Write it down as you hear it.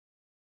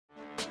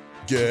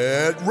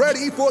Get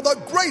ready for the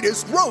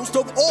greatest roast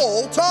of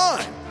all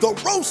time, the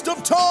Roast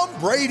of Tom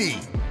Brady,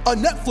 a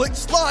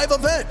Netflix live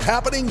event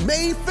happening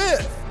May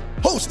 5th.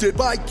 Hosted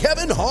by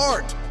Kevin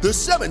Hart, the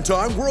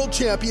 7-time world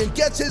champion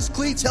gets his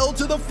cleats held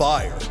to the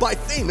fire by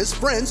famous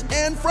friends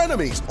and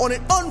frenemies on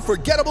an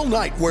unforgettable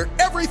night where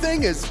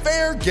everything is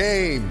fair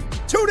game.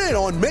 Tune in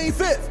on May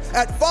 5th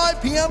at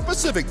 5 p.m.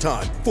 Pacific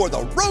time for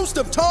the Roast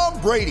of Tom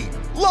Brady,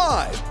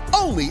 live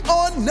only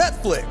on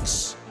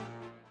Netflix.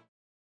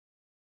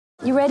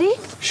 You ready?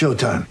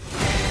 Showtime.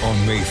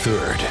 On May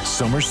 3rd,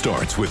 summer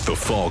starts with The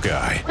Fall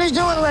Guy. Let's do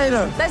it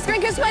later. Let's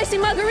drink a spicy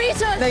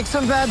margarita. Make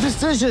some bad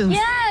decisions.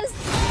 Yes!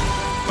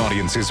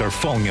 Audiences are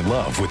falling in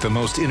love with the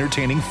most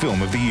entertaining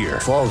film of the year.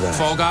 Fall Guy.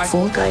 Fall Guy?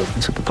 Fall guy.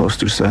 That's what the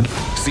poster said.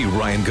 See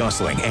Ryan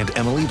Gosling and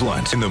Emily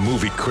Blunt in the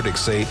movie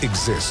critics say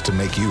exists to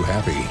make you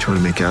happy. Trying to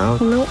make it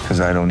out? Nope. Because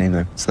I don't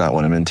either. It's not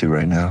what I'm into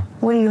right now.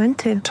 What are you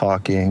into?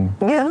 Talking.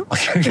 Yeah.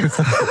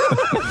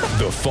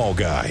 The Fall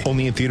Guy.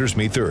 Only in theaters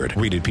May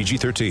 3rd. Rated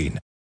PG-13.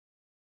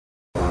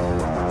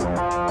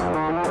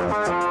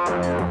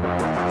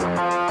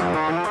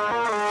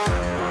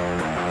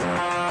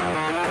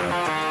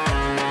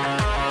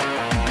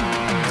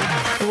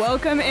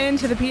 Welcome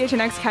into the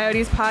PHNX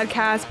Coyotes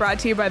podcast, brought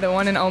to you by the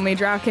one and only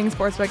DraftKings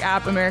Sportsbook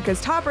app, America's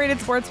top-rated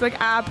sportsbook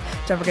app.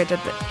 Don't forget to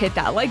hit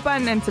that like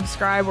button and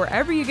subscribe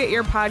wherever you get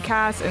your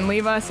podcasts and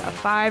leave us a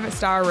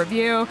 5-star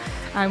review.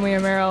 I'm Leah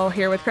Merrill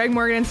here with Craig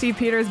Morgan and Steve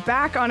Peters,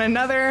 back on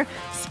another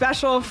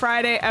special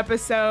Friday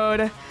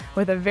episode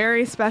with a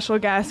very special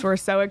guest. We're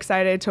so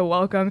excited to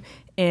welcome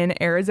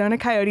in Arizona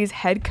Coyotes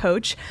head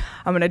coach.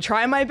 I'm going to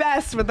try my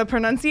best with the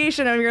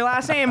pronunciation of your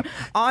last name,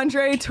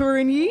 Andre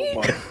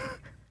Tourigny.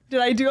 Did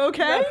I do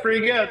okay? That's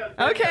pretty good.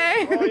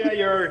 Okay. Oh yeah,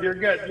 you're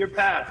good. You're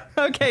passed.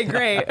 Okay,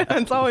 great.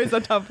 It's always a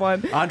tough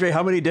one. Andre,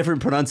 how many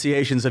different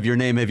pronunciations of your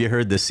name have you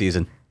heard this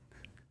season?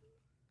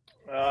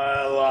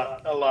 A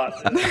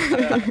lot.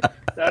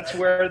 That's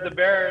where the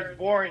bear is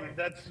born.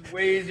 That's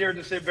way easier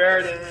to say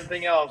bear than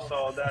anything else.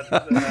 So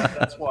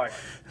that's why.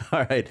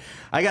 All right.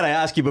 I got to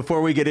ask you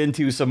before we get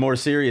into some more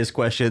serious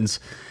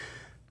questions.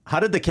 How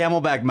did the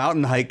Camelback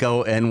Mountain hike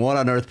go, and what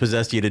on earth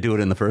possessed you to do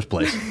it in the first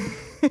place?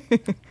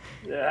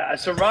 I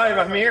survived.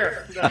 I'm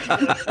here.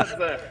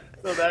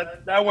 So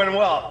that went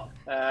well.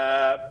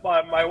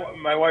 But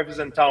my wife is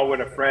in town with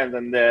a friend,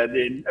 and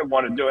they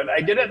want to do it. I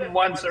did it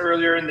once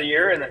earlier in the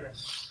year, and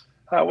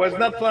I was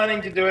not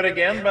planning to do it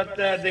again, but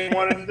they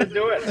wanted to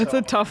do it. It's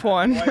a tough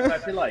one.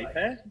 Happy life,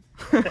 eh?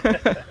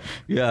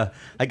 Yeah,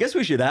 I guess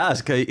we should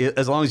ask,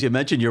 as long as you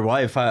mentioned your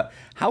wife,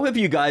 how have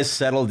you guys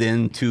settled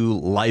into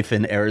life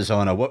in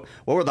Arizona? What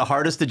were the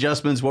hardest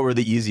adjustments? What were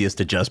the easiest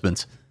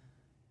adjustments?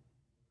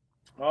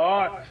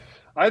 Oh,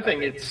 I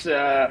think it's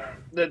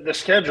the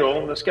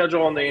schedule. The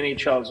schedule on the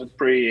NHL is a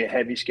pretty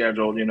heavy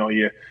schedule. You know,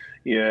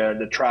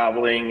 the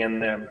traveling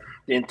and the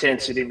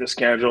intensity of the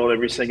schedule.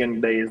 Every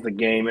second day is the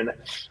game,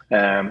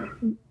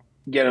 and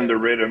getting the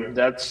rhythm.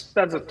 That's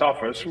the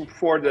toughest.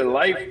 For the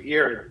life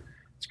here,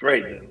 it's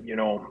great. You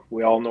know,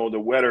 we all know the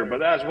weather,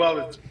 but as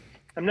well,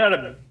 I'm not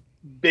a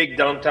big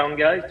downtown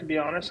guy, to be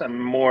honest. I'm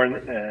more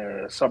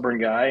a suburban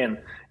guy, and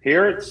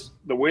here it's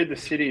the way the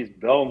city is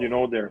built. You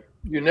know,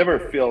 you never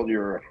feel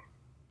you're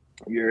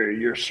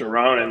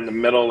surrounded in the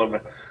middle of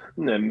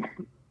the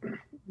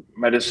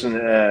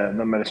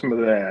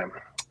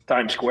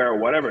Times Square or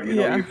whatever. You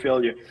know, you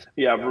feel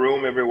you have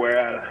room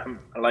everywhere.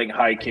 I like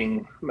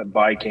hiking,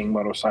 biking,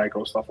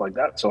 motorcycle, stuff like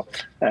that. So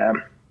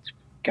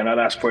cannot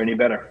ask for any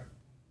better.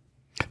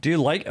 Do you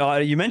like?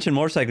 You mentioned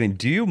motorcycling.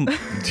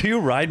 Do you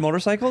ride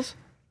motorcycles?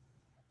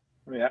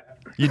 Yeah.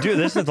 You do.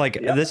 This is like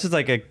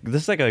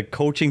a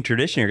coaching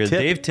tradition here, because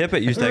Dave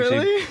Tippett used to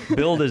actually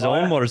build his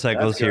own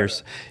motorcycles here.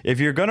 If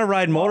you're gonna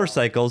ride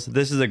motorcycles,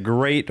 this is a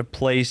great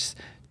place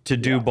to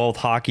do both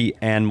hockey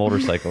and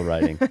motorcycle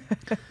riding.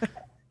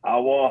 I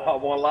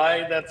won't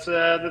lie. That's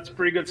a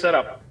pretty good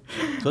setup.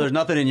 So there's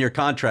nothing in your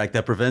contract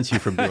that prevents you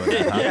from doing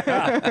that,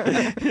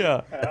 huh?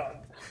 Yeah.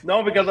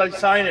 No, because I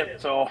signed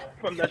it, so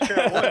I'm not sure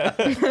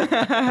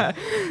I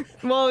would.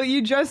 Well,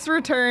 you just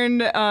returned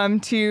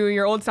to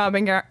your old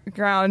stomping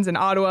grounds in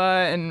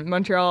Ottawa and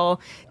Montreal.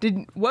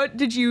 What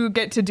did you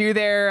get to do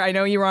there? I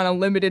know you were on a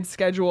limited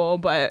schedule,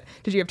 but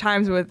did you have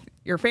times with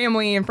your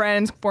family and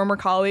friends, former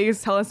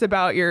colleagues? Tell us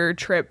about your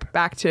trip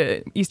back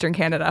to Eastern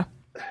Canada.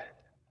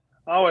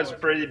 Oh, it's a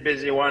pretty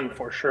busy one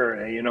for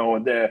sure. You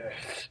know,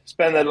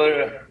 spend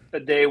a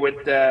day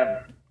with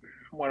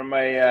one of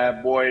my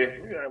boy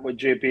with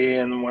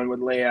JP and one with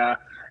Leah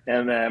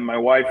and my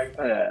wife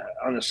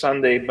on a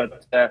Sunday.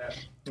 But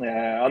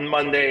on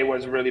Monday it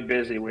was really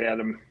busy. We had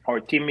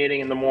our team meeting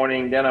in the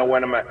morning. Then I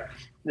went to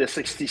the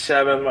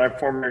 67, my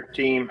former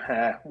team,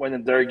 went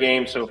to their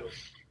game. So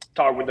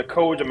talked with the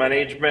coach, the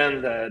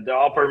management, the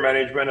upper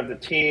management of the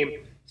team,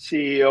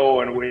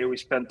 CEO, and we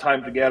spent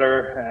time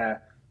together.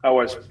 That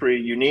was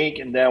pretty unique.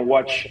 And then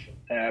watch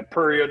a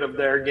period of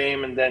their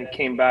game, and then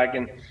came back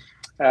and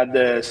at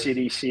the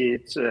CDC.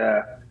 It's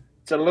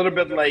a little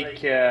bit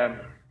like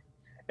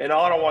in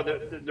Ottawa,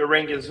 the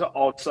rink is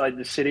outside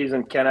the cities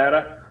in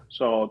Canada.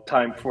 So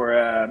time for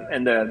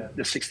and the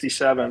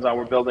 67s,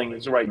 our building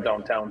is right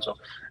downtown. So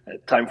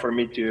time for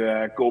me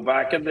to go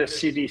back at the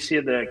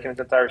CDC, the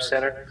Canadian Tire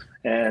Center,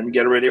 and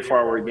get ready for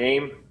our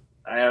game.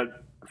 I had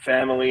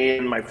family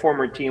and my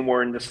former team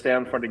were in the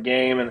stand for the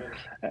game, and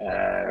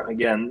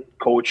again,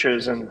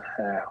 coaches and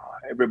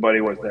everybody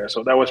was there.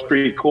 So that was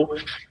pretty cool.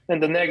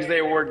 And the next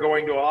day we're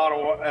going to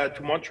Ottawa,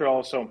 to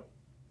Montreal. So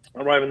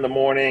arrive in the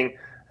morning.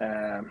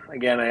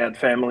 Again, I had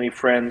family,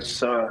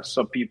 friends,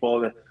 some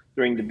people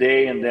during the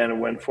day, and then I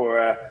went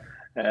for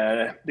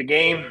the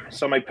game.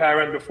 Saw my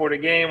parent before the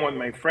game, with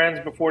my friends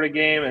before the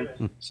game,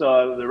 and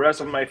saw the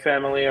rest of my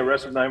family, the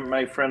rest of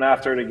my friend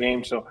after the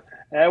game. So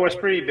it was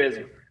pretty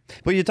busy.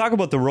 But you talk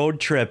about the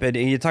road trip and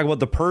you talk about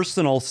the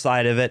personal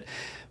side of it.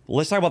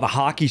 Let's talk about the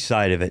hockey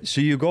side of it.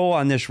 So you go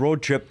on this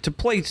road trip to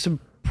play some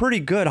pretty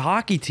good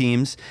hockey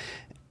teams,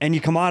 and you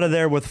come out of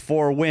there with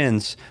 4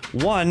 wins.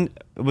 One,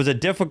 was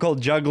it difficult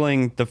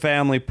juggling the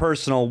family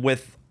personal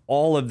with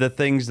all of the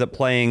things that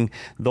playing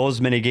those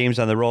many games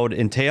on the road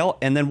entail?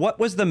 And then what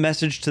was the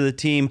message to the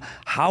team?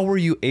 How were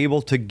you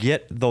able to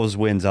get those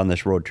wins on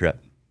this road trip?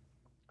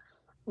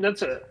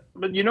 That's it.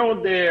 But you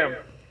don't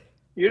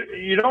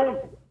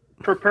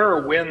prepare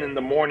a win in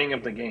the morning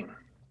of the game.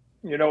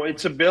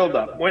 It's a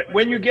build-up.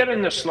 When you get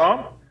in the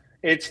slump,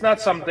 it's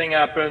not something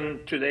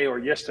happened today or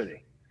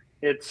yesterday.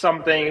 It's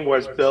something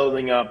was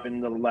building up in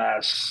the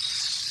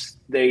last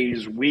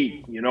days,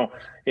 week.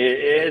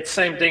 It's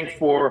same thing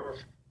for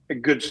a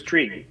good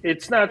streak.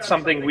 It's not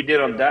something we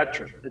did on that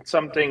trip. It's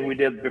something we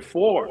did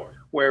before,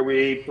 where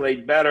we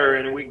played better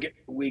and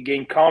we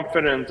gained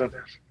confidence and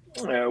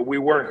we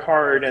worked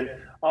hard and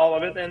all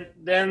of it. And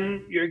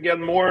then you get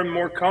more and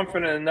more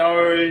confident. And now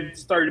it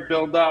started to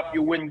build up.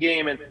 You win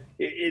game and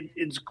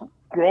it's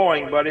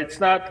growing, but it's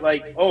not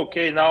like,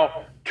 okay,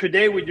 now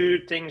today we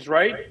do things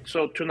right,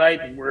 so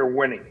tonight we're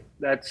winning.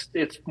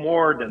 It's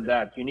more than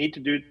that. You need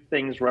to do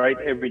things right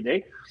every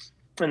day.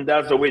 And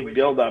that's the way to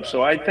build up.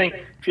 So I think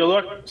if you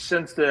look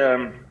since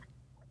the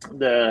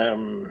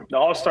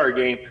All-Star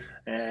game,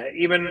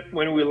 even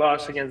when we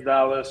lost against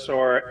Dallas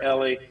or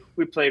LA,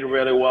 we played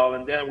really well.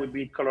 And then we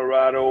beat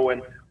Colorado,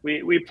 and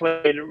we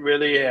played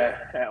really.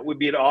 We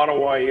beat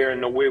Ottawa here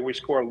in the way we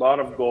scored a lot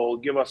of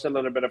goals, give us a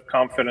little bit of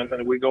confidence,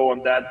 and we go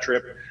on that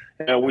trip.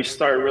 And we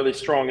start really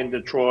strong in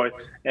Detroit.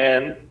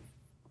 And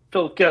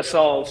Phil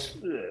Kessel's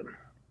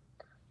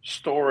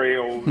story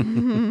or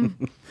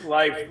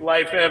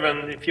life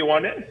Evan, if you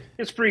want it,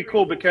 it's pretty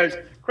cool because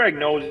Craig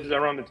knows he's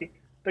around the team.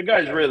 The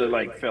guy's really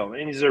like Phil,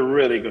 and he's a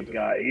really good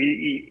guy.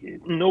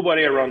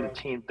 Nobody around the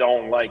team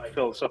don't like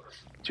Phil. So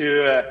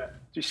to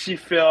see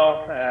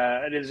Phil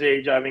at his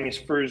age having his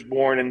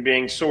firstborn and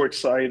being so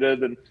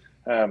excited and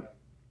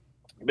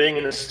being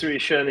in a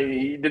situation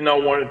he did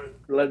not want to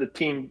let the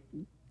team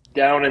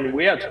down, and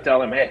we had to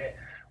tell him, hey,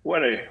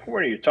 what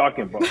are you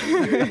talking about?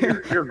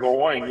 You're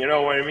going, you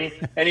know what I mean?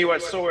 And he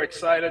was so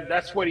excited.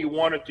 That's what he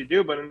wanted to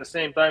do. But at the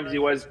same time, it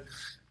was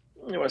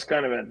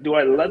kind of do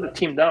I let the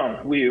team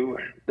down?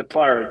 The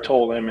player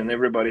told him, and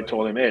everybody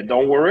told him, hey,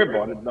 don't worry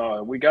about it.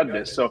 No, we got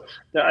this. So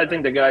I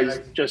think the guys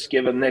just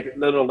give a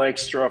little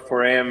extra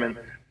for him and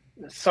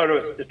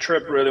started the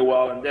trip really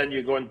well. And then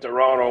you go in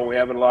Toronto. We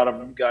have a lot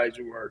of guys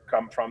who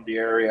come from the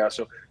area.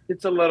 So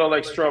it's a little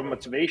extra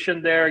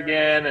motivation there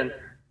again. And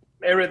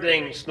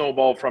everything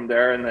snowballed from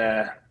there, and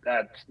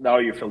that now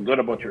you feel good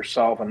about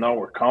yourself, and now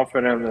we're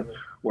confident and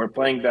we're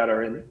playing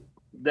better. And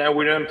then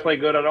we didn't play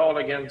good at all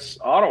against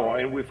Ottawa,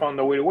 and we found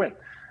a way to win.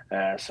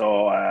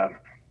 So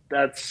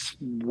that's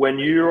when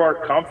you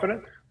are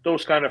confident,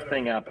 those kind of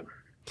things happen.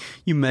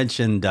 You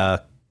mentioned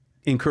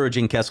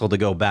encouraging Kessel to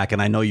go back,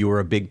 and I know you were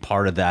a big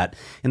part of that.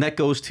 And that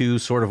goes to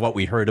sort of what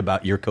we heard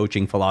about your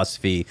coaching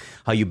philosophy,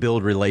 how you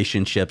build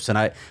relationships. And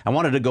I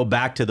wanted to go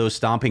back to those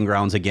stomping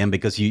grounds again,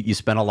 because you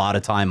spent a lot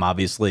of time,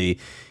 obviously,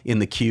 in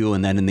the Q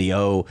and then in the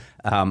O.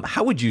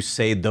 How would you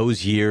say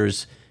those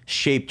years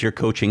shaped your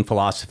coaching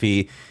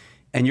philosophy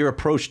and your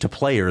approach to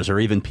players or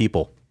even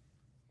people?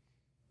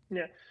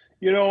 Yeah,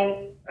 you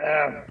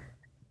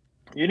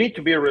need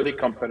to be really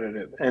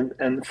competitive.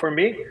 And for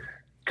me,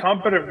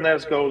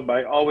 competitiveness goes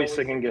by always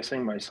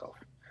second-guessing myself,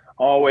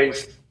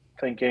 always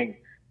thinking,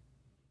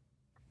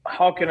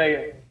 how can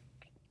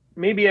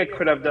maybe I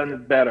could have done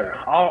it better.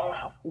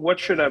 What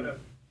should I have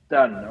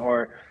done?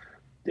 Or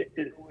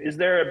is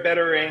there a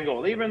better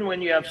angle? Even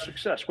when you have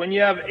success, when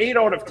you have 8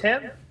 out of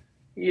 10,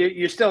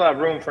 you still have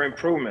room for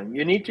improvement.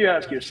 You need to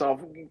ask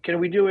yourself, can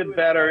we do it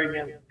better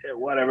again?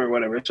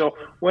 Whatever. So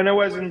when I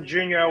was in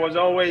junior, I was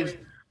always,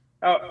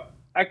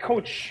 I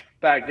coached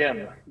back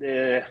then.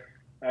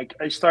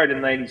 I started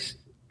in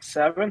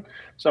 97,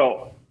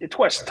 so it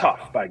was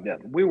tough back then.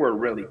 We were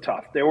really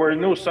tough. There were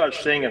no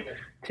such thing as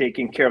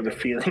taking care of the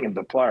feeling of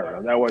the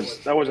player. That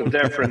was a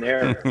different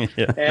era.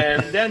 Yeah.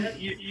 And then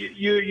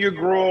you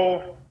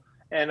grow,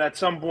 and at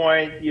some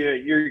point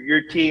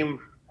your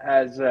team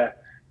has a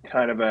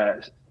kind of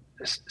a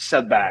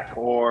setback,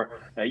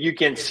 or you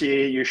can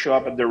see you show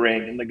up at the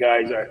ring and the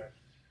guys are.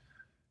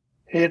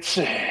 It's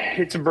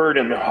a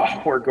burden.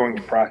 Oh, we're going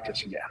to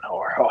practice again,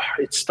 or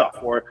it's tough,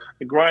 or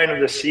the grind of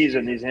the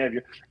season is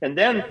heavier. And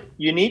then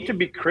you need to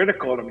be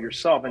critical of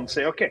yourself and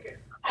say, okay,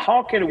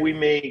 how can we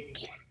make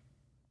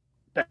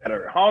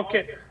better?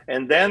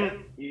 And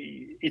then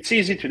it's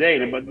easy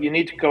today, but you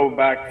need to go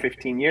back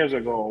 15 years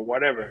ago or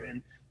whatever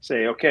and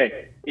say,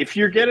 okay, if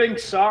you're getting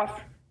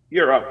soft,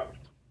 you're out.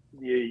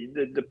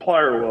 The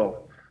player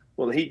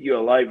will hit you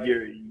alive.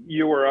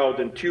 You were out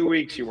in 2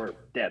 weeks, you were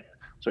dead.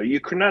 So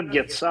you could not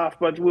get soft,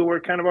 but we were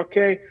kind of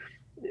okay.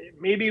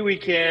 Maybe we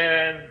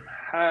can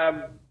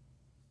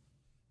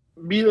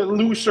be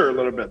looser a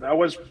little bit. That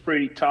was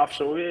pretty tough.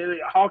 So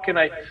how can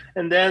I?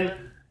 And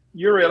then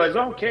you realize,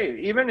 okay,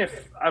 even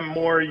if I'm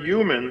more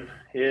human,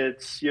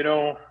 it's,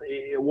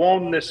 it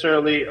won't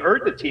necessarily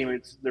hurt the team.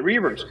 It's the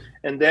reverse.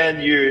 And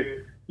then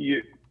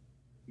you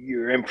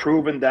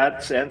improve in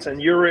that sense,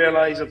 and you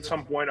realize at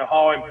some point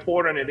how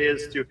important it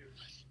is to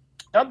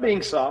not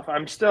being soft.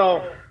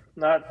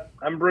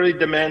 I'm really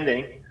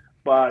demanding,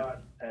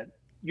 but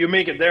you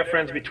make a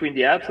difference between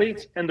the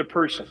athletes and the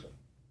person.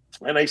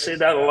 And I say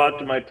that a lot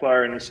to my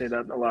player, and I say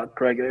that a lot.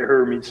 Craig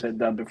Hermie said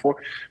that before.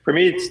 For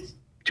me, it's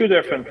two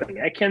different things.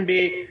 I can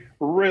be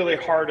really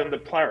hard on the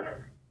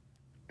player.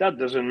 That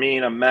doesn't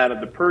mean I'm mad at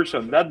the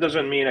person. That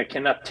doesn't mean I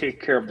cannot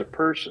take care of the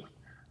person.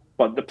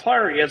 But the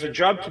player, he has a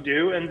job to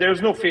do, and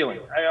there's no feeling.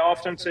 I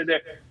often say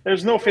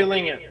there's no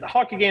feeling. The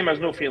hockey game has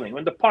no feeling.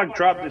 When the puck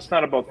drops, it's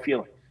not about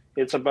feeling.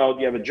 It's about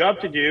you have a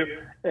job to do,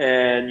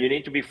 and you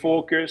need to be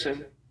focused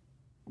and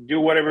do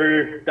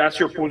whatever. That's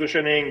your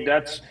positioning.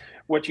 That's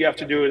what you have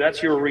to do.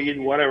 That's your read,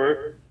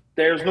 whatever.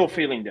 There's no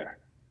feeling there.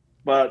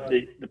 But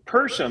the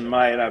person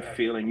might have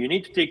feeling. You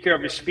need to take care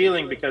of his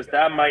feeling, because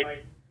that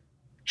might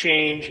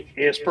change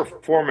his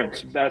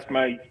performance. That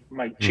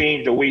might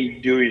change the way he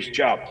do his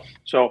job.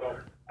 So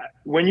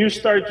when you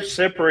start to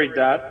separate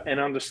that and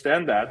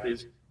understand that,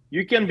 is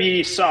you can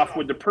be soft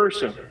with the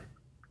person.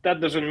 That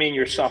doesn't mean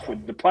you're soft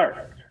with the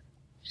player.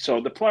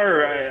 So the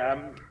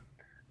player,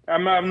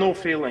 I'm no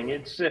feeling.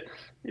 It's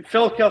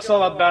Phil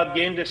Kessel had a bad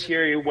game this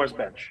year. He was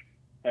bench,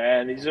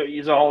 and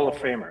he's a Hall of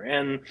Famer.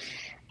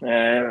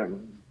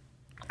 And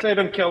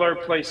Clayton Keller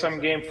plays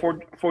some game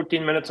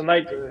 14 minutes a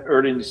night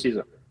early in the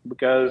season,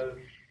 because,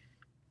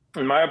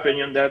 in my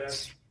opinion,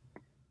 that's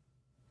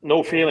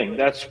no feeling.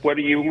 That's what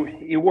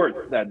he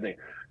worked that day.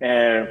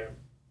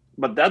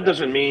 But that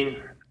doesn't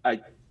mean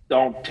I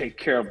don't take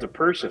care of the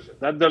person.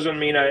 That doesn't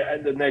mean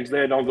the next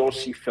day I don't go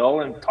see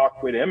Phil and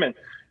talk with him. And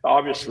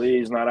obviously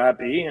he's not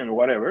happy and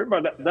whatever,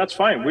 but that's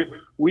fine.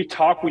 We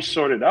talk, we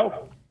sort it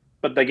out.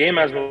 But the game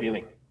has no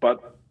feeling,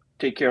 but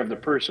take care of the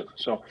person.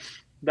 So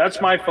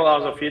that's my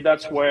philosophy.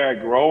 That's where I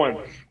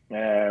grow.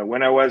 And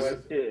when I was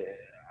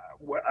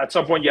at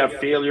some point you have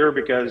failure,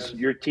 because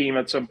your team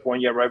at some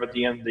point, you arrive at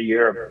the end of the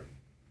year,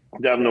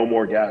 they have no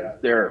more guys.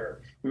 They're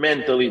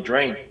mentally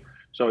drained.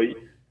 So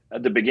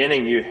at the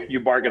beginning,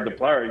 you bark at the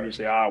player. You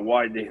say,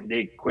 why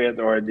they quit,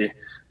 or they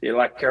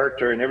lack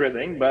character and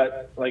everything.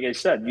 But like I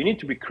said, you need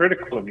to be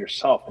critical of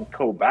yourself and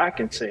go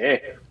back and say,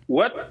 hey,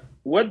 what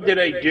did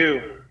I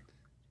do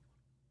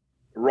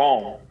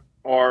wrong?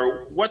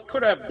 Or what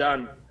could I have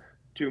done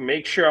to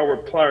make sure our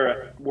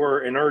player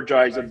were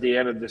energized at the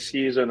end of the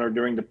season, or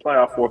during the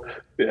playoff, or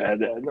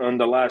on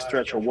the last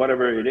stretch, or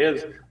whatever it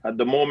is, at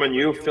the moment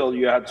you feel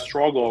you had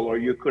struggled or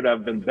you could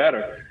have been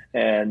better.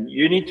 And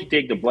you need to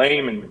take the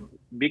blame and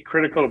be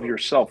critical of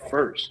yourself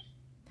first.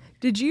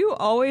 Did you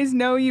always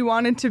know you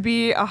wanted to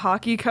be a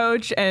hockey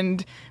coach?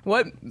 And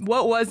what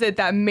was it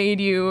that made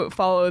you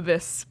follow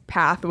this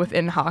path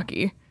within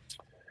hockey?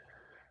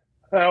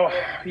 Oh,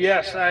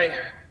 yes, I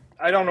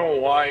don't know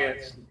why.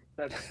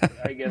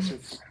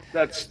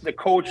 That's the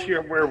coach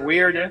here. We're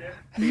weird.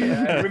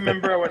 Yeah, I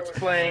remember I was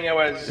playing. I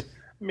was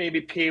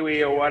maybe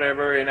Pee-wee or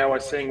whatever, and I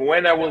was saying,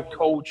 when I will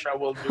coach, I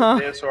will do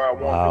this, or I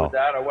won't do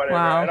that, or whatever.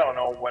 Wow. I don't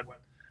know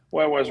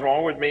what was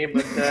wrong with me,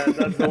 but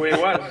that's the way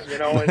it was.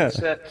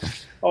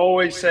 It's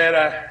always said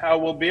I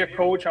will be a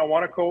coach. I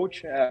want to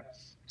coach.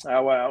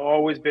 I've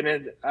always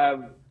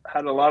I've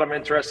had a lot of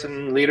interest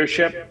in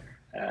leadership,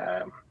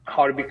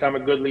 how to become a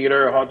good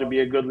leader, how to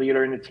be a good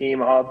leader in the team,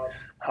 how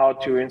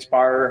to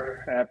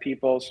inspire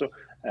people. So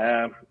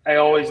I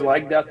always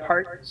liked that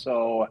part.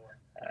 So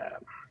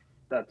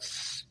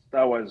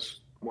that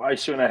was why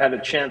soon I had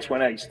a chance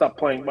when I stopped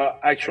playing. But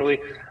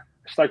actually,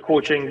 I started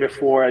coaching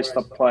before I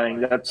stopped playing.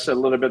 That's a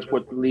little bit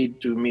what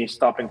led to me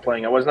stopping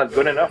playing. I was not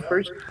good enough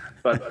first,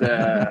 but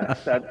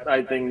that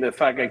I think the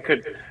fact I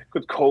could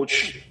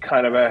coach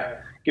kind of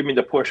give me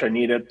the push I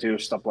needed to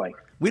stop playing.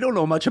 We don't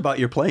know much about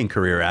your playing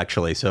career,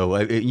 actually.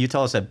 So you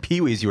tell us at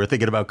Pee-wees you were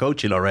thinking about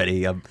coaching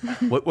already.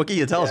 What can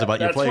you tell us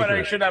about your playing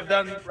career? That's what I should have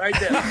done right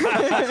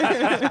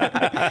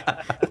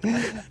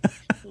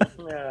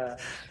there.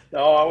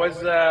 No, I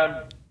was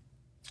a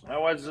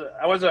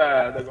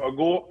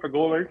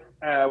goalie.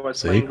 I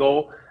was playing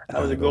goal. I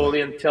was a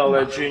goalie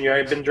until junior.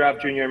 I've been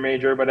drafted junior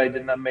major, but I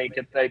did not make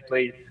it. I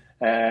played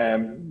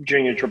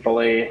junior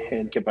AAA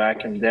in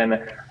Quebec, and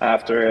then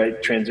after I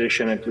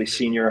transitioned, I played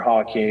senior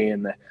hockey,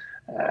 and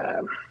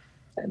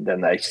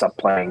then I stopped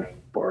playing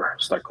for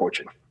start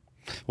coaching.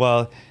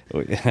 Well,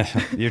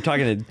 you're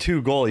talking to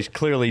two goalies,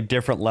 clearly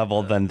different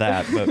level than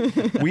that.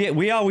 But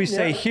we always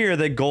say here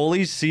that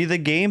goalies see the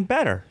game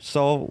better.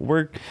 So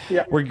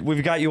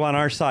we've got you on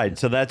our side.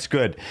 So that's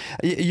good.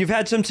 You've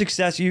had some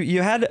success.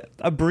 You had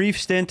a brief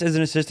stint as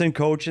an assistant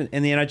coach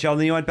in the NHL, and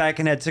then you went back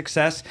and had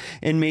success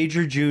in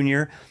Major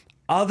Junior.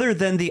 Other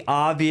than the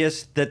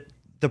obvious that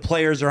the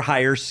players are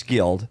higher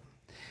skilled,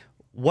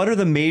 what are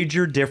the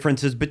major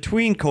differences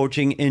between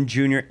coaching in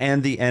junior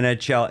and the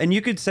NHL? And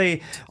you could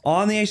say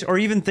on the ice or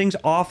even things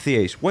off the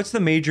ice. What's the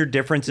major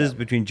differences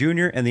between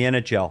junior and the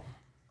NHL?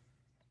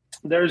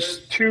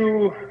 There's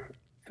two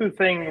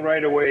things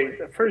right away.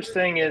 The first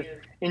thing is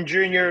in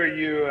junior,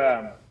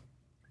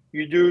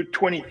 you do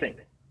 20 things.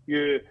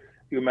 You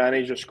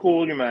manage the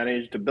school, you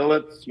manage the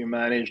billets, you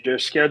manage their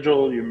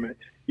schedule,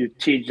 you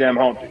teach them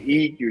how to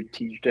eat, you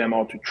teach them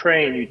how to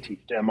train, you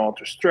teach them how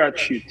to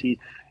stretch, you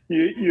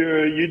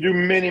do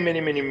many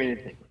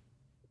things.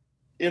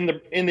 In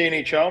the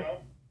NHL,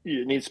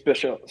 you need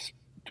specialists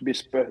to be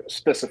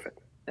specific,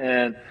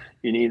 and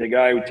you need a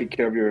guy who take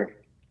care of your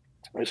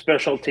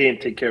specialty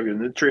and take care of your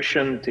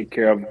nutrition, take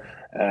care of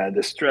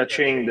the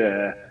stretching,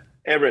 the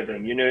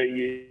everything.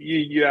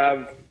 You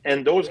have,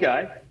 and those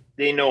guys,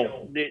 they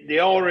know they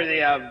already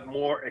have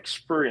more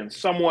experience.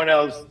 Someone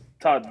else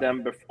taught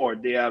them before.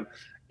 They have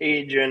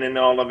agent and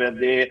all of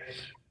it.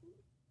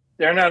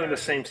 They're not at the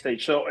same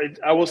stage. So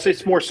I will say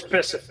it's more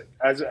specific.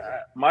 As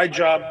my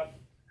job,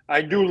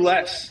 I do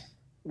less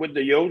with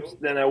the youth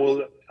than I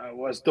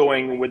was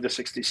doing with the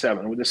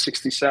 67. With the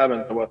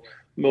 67, I was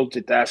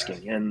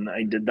multitasking, and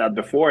I did that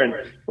before. And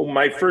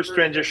my first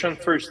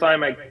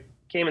time I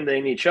came in the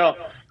NHL,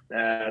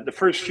 the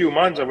first few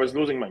months I was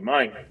losing my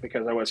mind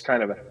because I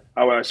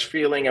was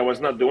feeling I was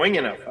not doing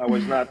enough. I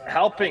was not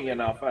helping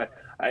enough.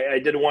 I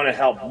didn't want to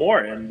help more.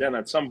 And then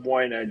at some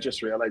point I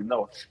just realized,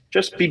 no,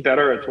 just be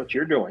better at what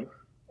you're doing.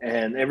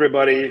 And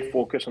everybody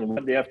focus on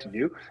what they have to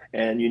do.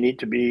 And you need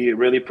to be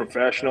really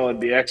professional and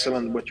be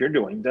excellent at what you're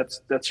doing.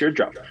 That's your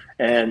job.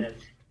 And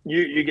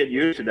you get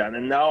used to that.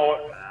 And now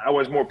I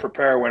was more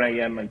prepared when I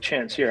had my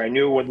chance here. I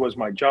knew what was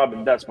my job,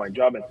 and that's my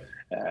job.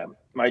 And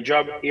my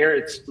job here,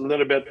 it's a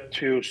little bit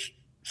to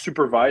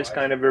supervise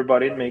kind of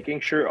everybody, making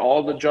sure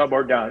all the job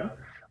are done.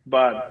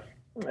 But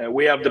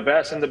we have the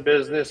best in the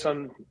business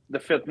on the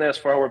fitness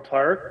for our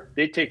player.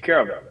 They take care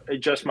of it.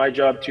 It's just my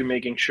job to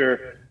making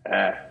sure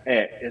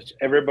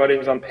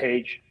everybody's on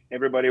page,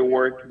 everybody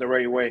work the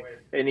right way.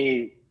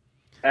 Any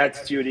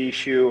attitude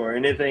issue or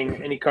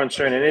anything, any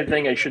concern,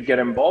 anything I should get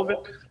involved in.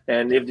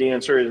 And if the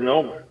answer is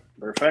no,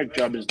 perfect,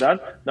 job is done.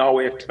 Now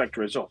we expect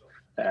result.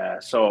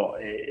 So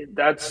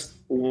that's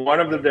one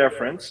of the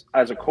difference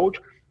as a coach.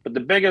 But the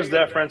biggest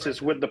difference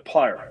is with the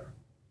player.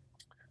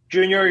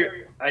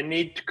 Junior, I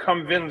need to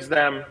convince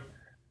them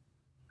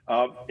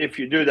if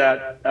you do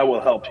that, that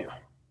will help you.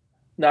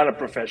 Not a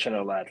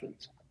professional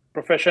athlete.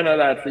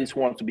 Professional athletes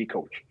want to be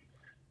coached.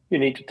 You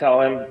need to tell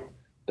them,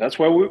 that's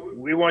what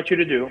we want you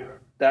to do.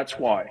 That's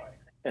why.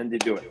 And they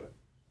do it.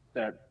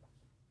 That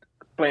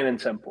plain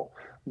and simple.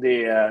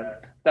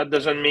 That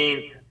doesn't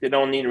mean they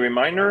don't need a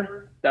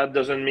reminder. That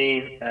doesn't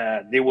mean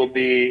they will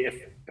be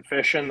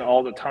efficient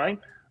all the time.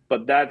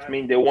 But that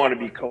means they want to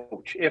be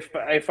coached. If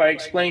I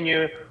explain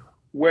you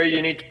where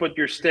you need to put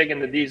your stick in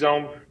the D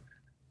zone,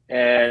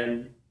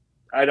 and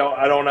I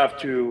don't have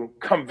to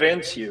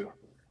convince you.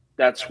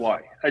 That's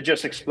why. I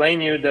just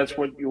explain you that's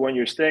what you want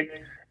your stick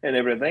and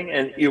everything,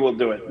 and he will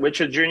do it.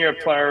 Which a junior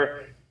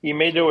player, he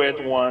may do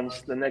it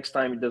once, the next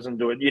time he doesn't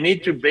do it. You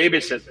need to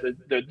babysit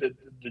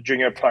the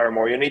junior player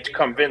more. You need to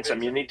convince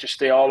him. You need to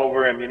stay all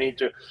over him. You need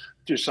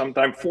to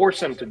sometimes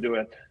force him to do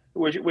it.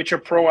 Which are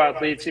pro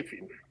athletes,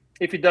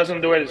 if he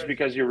doesn't do it, it's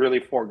because you really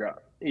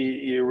forgot.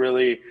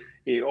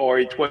 Or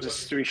it was a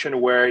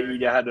situation where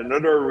he had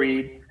another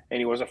read and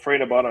he was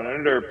afraid about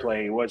another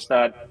play. It was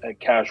not a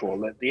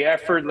casual. The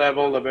effort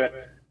level of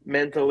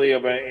mentally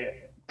of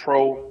a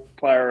pro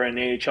player and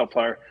NHL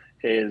player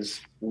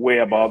is way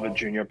above a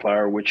junior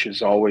player, which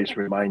is always a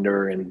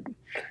reminder, and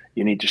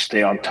you need to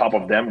stay on top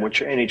of them,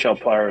 which NHL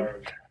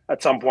player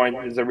at some point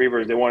is the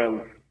reverse. They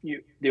want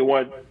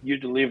you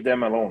to leave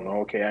them alone.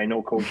 Okay, I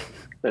know, coach.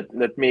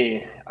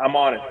 I'm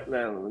on it.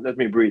 Let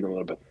me breathe a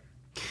little bit.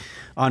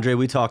 Andre,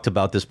 we talked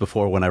about this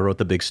before when I wrote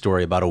the big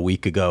story about a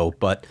week ago,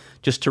 but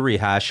just to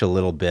rehash a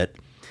little bit,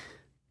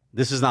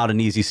 this is not an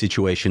easy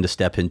situation to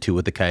step into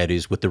with the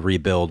Coyotes, with the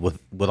rebuild,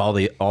 with all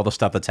the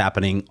stuff that's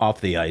happening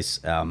off the ice.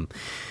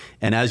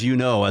 And as you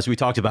know, as we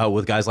talked about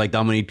with guys like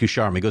Dominique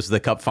Ducharme, he goes to the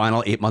Cup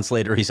final, 8 months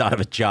later, he's out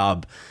of a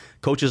job.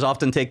 Coaches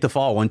often take the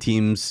fall when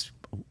teams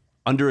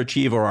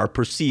underachieve or are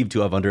perceived to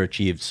have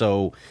underachieved.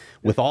 So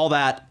with all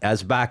that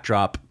as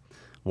backdrop,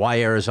 why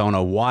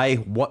Arizona? Why?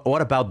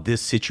 What about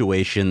this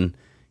situation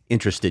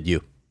interested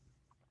you?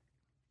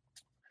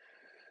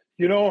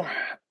 The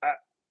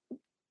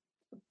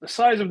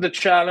size of the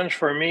challenge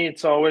for me,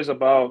 it's always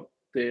about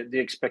the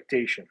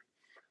expectation.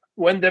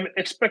 When the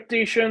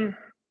expectation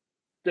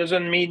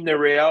doesn't meet the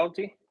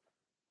reality,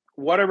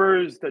 whatever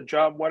is the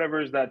job, whatever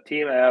is that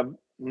team, I have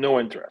no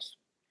interest.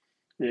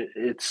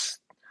 It's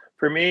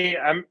for me.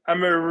 I'm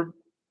a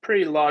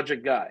pretty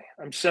logic guy.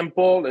 I'm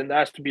simple, and it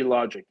has to be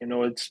logic.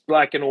 It's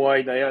black and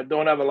white. I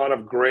don't have a lot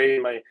of gray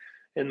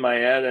in my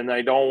head, and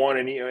I don't want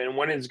any. And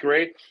when it's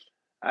gray,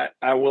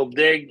 I will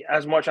dig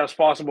as much as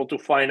possible to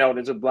find out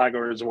is it black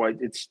or is it white.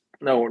 It's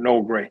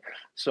no gray.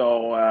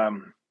 So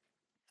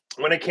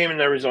when I came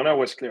in Arizona, it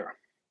was clear.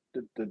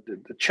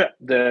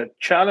 The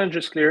challenge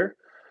is clear.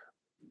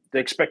 The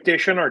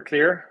expectations are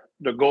clear.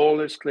 The goal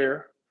is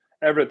clear.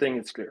 Everything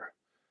is clear.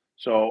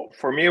 So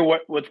for me,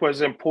 what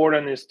was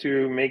important is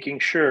to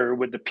making sure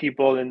with the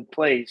people in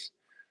place,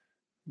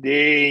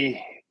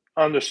 they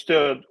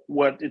understood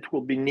what it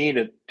will be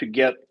needed to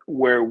get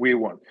where we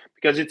want.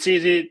 Because it's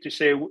easy to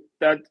say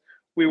that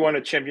we want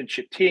a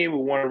championship team, we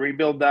want to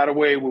rebuild that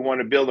away, we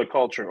want to build a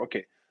culture.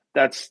 Okay,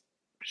 that's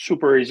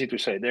super easy to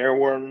say. There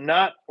were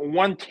not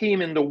one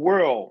team in the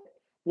world,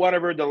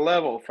 whatever the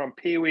level, from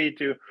Pee Wee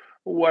to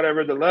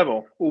whatever the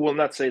level, who will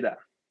not say that.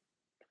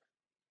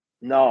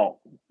 No.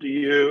 Do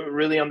you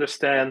really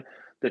understand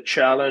the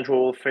challenge we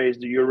will face?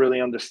 Do you really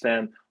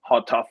understand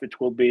how tough it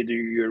will be? Do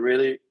you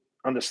really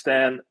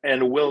understand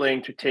and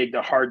willing to take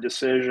the hard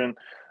decision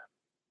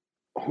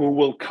who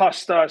will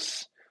cost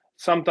us?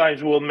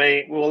 Sometimes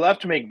we'll have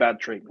to make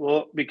bad trade.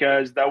 Well,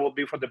 because that will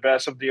be for the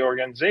best of the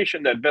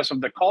organization, the best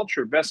of the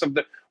culture, best of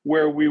the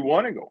where we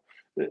want to go.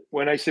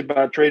 When I say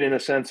bad trade in a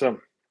sense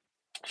of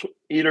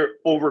either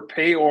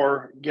overpay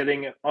or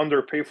getting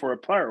underpay for a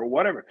player or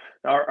whatever.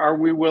 Are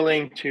we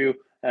willing to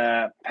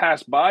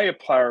pass by a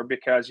player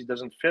because he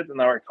doesn't fit in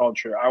our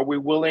culture? Are we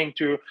willing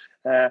to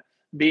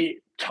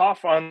be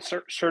tough on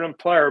certain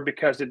player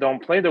because they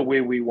don't play the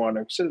way we want,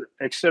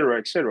 et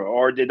cetera,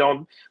 or they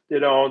don't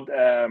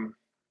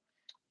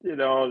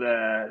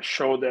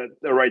show the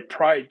right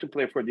pride to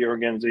play for the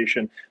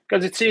organization?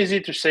 Because it's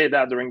easy to say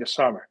that during the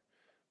summer,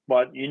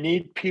 but you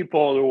need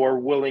people who are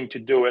willing to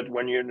do it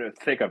when you're in the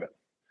thick of it.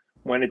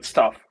 When it's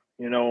tough,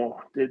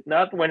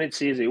 not when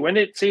it's easy. When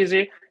it's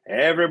easy,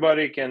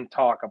 everybody can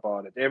talk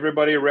about it.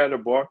 Everybody read a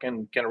book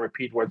and can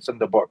repeat what's in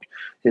the book.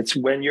 It's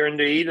when you're in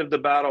the heat of the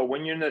battle,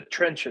 when you're in the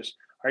trenches.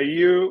 Do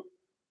you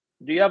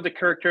have the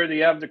character? Do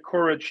you have the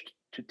courage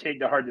to take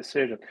the hard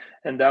decision?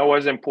 And that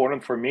was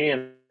important for me.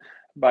 And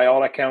by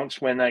all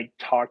accounts, when I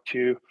talked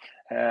to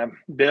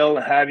Bill,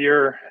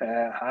 Javier,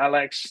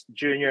 Alex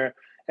Jr.,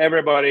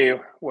 everybody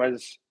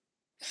was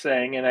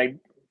saying,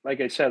 and like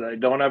I said, I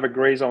don't have a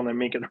gray zone and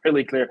make it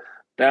really clear.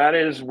 That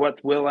is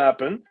what will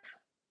happen.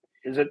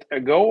 Is it a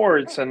go or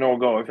it's a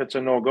no-go? If it's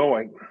a no-go,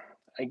 I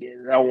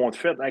won't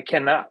fit. I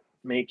cannot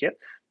make it.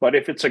 But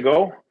if it's a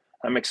go,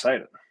 I'm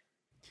excited.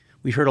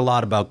 We heard a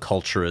lot about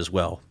culture as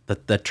well.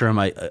 That term,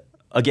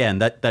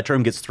 that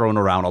term gets thrown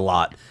around a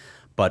lot,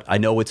 but I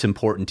know it's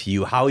important to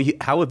you. How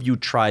have you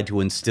tried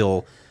to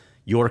instill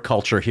your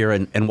culture here,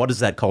 and what does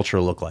that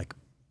culture look like?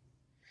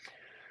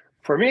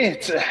 For me,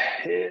 it's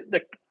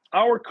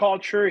our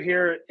culture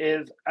here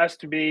has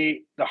to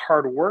be the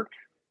hard work,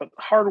 but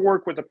hard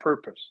work with a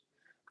purpose.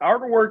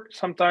 Hard work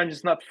sometimes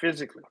is not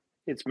physically,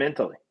 it's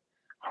mentally.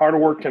 Hard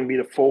work can be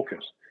the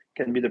focus,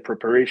 can be the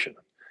preparation.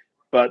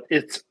 But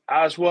it's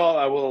as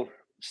well,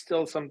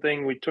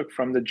 something we took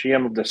from the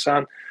GM of the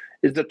Sun,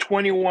 is the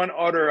 21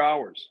 other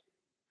hours.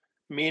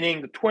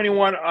 Meaning the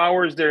 21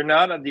 hours they're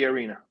not at the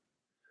arena.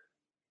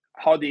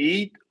 How they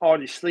eat, how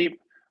they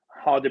sleep,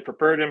 how they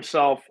prepare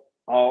themselves,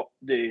 how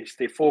they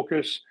stay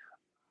focused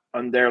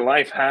on their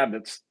life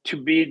habits to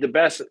be the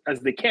best as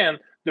they can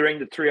during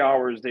the 3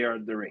 hours they are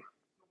at the ring.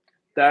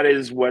 That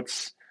is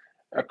what's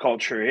a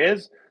culture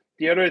is.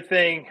 The other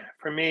thing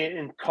for me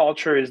in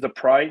culture is the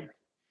pride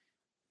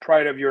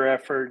of your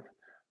effort,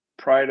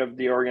 pride of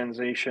the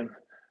organization,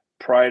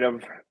 pride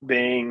of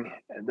being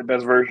the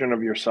best version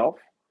of yourself.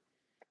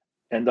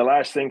 And the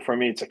last thing for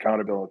me, it's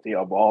accountability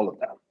of all of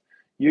that.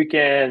 You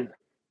can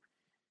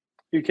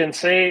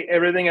say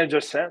everything I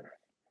just said,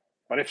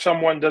 but if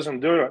someone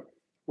doesn't do it,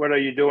 what are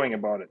you doing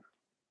about it?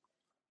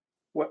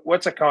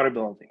 What's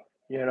accountability?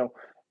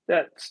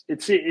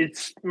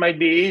 It's might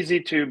be easy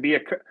to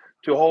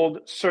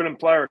hold certain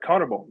player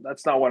accountable.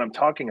 That's not what I'm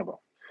talking about.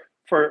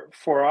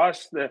 For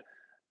us, the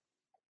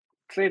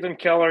Clayton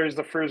Keller is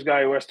the first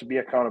guy who has to be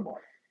accountable,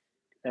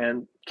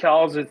 and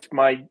Kel's it's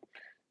my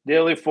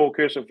daily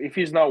focus. If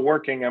he's not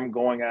working, I'm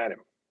going at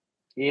him.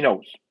 He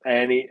knows,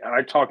 and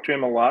I talk to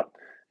him a lot.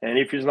 And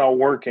if he's not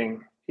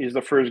working, he's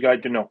the first guy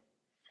to know.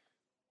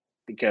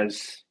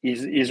 Because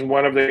he's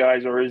one of the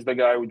guys, or he's the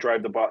guy who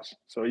drive the bus.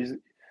 So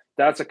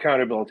that's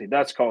accountability,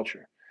 that's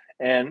culture.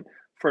 And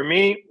for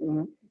me,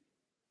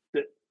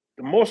 the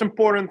most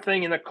important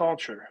thing in a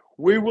culture,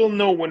 we will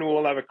know when we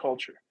will have a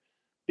culture.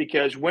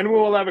 Because when we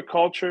will have a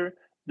culture,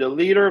 the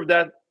leader of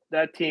that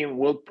team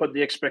will put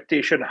the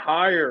expectation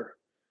higher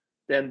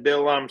than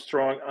Bill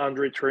Armstrong,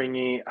 Andre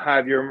Tourigny,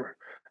 Javier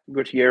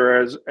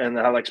Gutierrez, and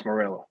Alex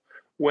Morello.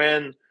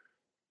 When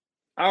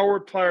our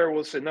player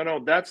will say, no,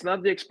 that's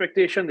not the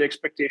expectation. The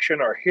expectation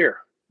are here.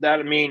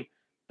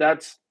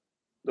 That's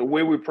the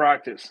way we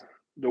practice,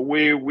 the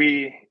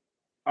way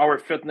our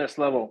fitness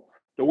level,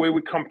 the way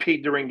we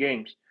compete during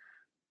games.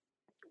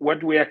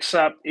 what we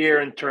accept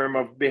here in terms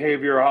of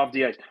behavior off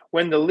the ice.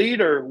 When the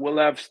leader will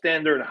have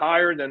standard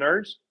higher than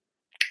ours,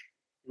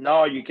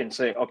 now you can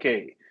say,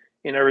 okay,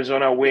 in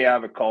Arizona, we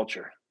have a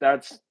culture.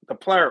 That's the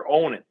player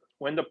own it.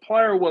 When the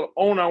player will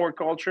own our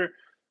culture,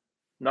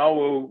 now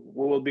we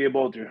will be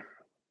able to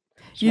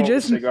smoke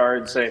a cigar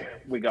and say,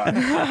 we got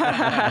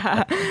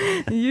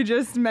it. You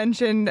just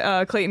mentioned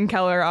Clayton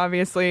Keller,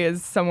 obviously,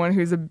 is someone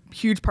who's a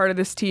huge part of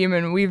this team,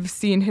 and we've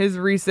seen his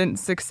recent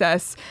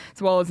success,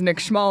 as well as Nick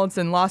Schmaltz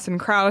and Lawson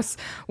Krause.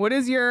 What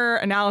is your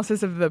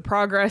analysis of the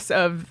progress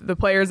of the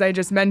players I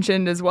just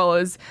mentioned, as well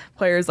as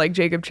players like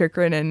Jacob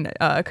Chychrun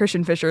and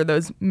Christian Fischer,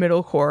 those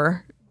middle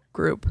core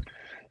group?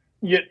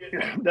 Yeah,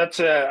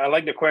 I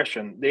like the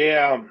question.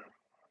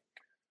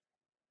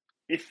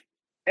 If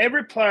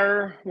every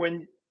player,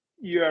 when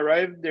you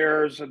arrive,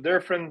 there's a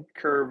different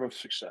curve of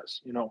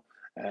success.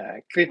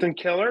 Clayton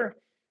Keller,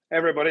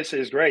 everybody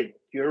says great.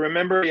 You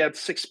remember he had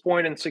 6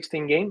 points in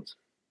 16 games?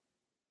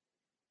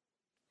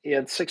 He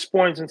had 6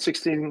 points in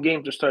 16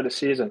 games to start the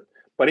season.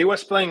 But he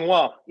was playing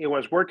well. He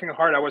was working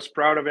hard. I was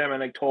proud of him,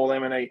 and I told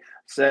him, and I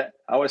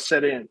was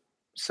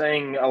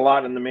saying a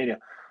lot in the media.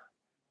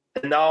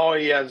 And now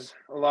he has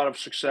a lot of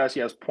success.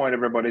 He has point.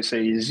 Everybody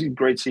say he's a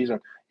great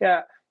season.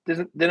 Yeah,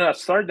 did not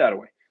start that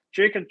way.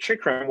 Jacob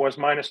Chychrun was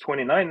minus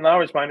 29. Now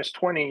he's minus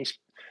 20.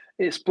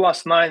 He's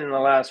plus 9 in the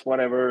last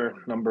whatever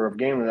number of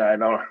games.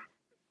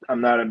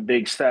 I'm not a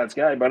big stats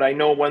guy, but I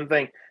know one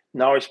thing.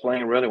 Now he's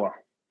playing really well.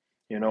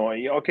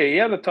 Okay, he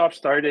had a tough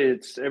start.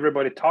 It's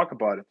everybody talk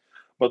about it.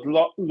 But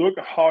look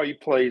at how he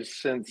plays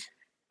since,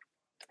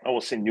 I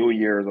will say New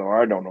Year's,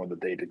 or I don't know the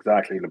date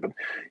exactly, but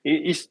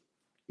his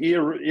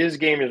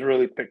game is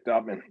really picked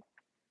up, and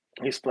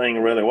he's playing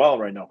really well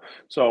right now.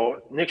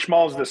 So Nick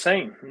Schmaltz is the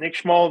same. Nick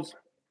Schmaltz,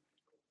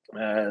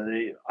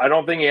 I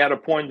don't think he had a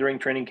point during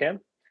training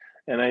camp,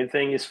 and I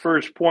think his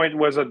first point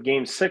was at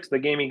Game 6, the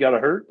game he got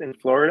hurt in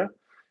Florida.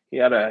 He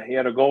had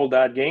a goal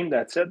that game.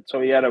 That's it.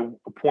 So he had a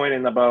point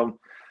in about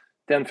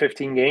 10,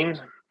 15 games,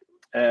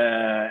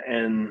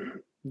 and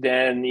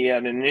then he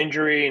had an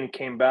injury and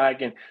came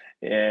back, and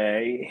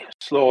he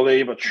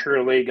slowly but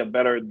surely got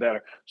better and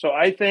better. So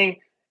I think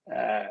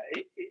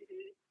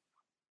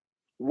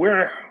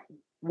we're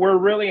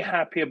really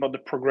happy about the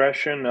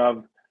progression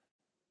of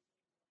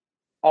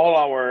all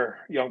our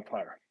young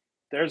players.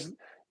 There's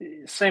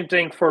same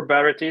thing for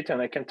Baratit,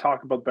 and I can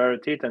talk about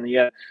Baratit, and he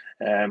had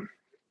a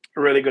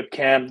really good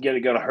camp,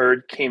 got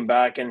hurt, came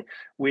back, and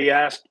we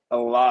asked a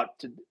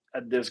lot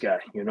at this guy.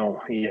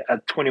 He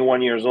at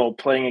 21 years old,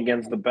 playing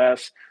against the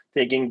best,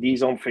 taking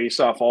D-zone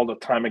face-off all the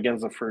time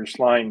against the first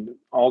line,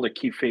 all the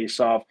key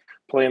face-off,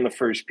 playing the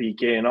first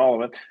PK and all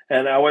of it.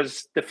 And I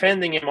was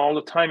defending him all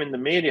the time in the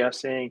media,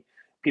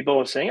 people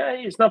were saying,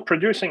 hey, he's not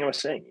producing. I was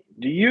saying,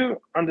 do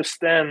you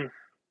understand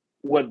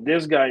what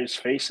this guy is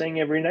facing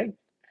every night?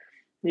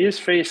 He is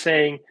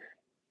facing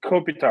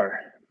Kopitar,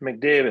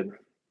 McDavid,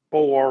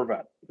 Bo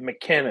Horvat,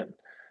 McKinnon,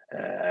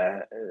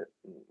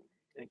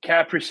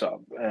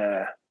 Kaprizov,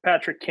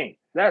 Patrick Kane.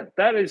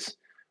 That is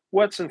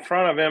what's in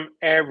front of him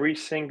every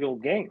single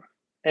game.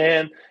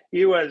 And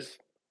he was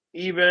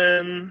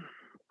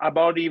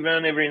about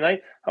even every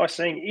night. I was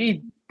saying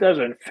he does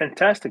a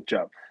fantastic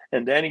job.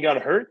 And then he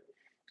got hurt,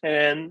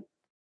 and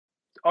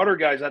other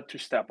guys had to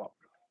step up.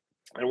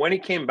 And when he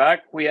came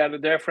back, we had a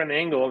different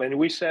angle, and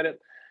we said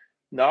it.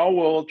 Now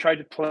we'll try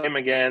to play him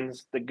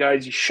against the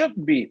guys he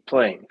should be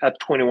playing at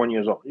 21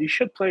 years old. He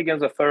should play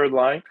against the third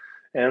line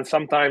and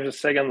sometimes the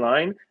second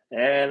line,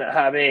 and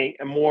having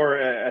a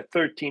more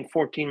 13,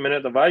 14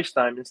 minutes of ice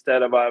time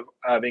instead of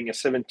having a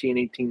 17,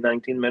 18,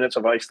 19 minutes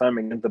of ice time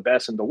against the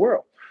best in the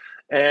world.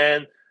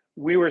 And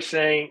we were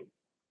saying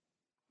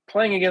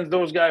playing against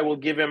those guys will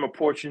give him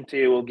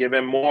opportunity, will give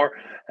him more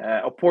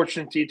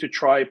opportunity to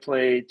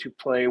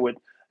play with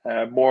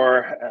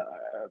more,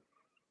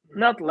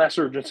 not less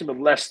urgency, but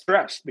less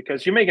stress.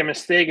 Because you make a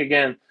mistake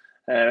again,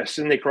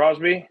 Sidney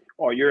Crosby,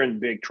 or you're in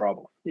big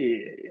trouble.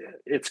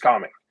 It's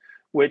coming.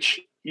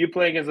 Which you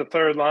play against the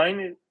third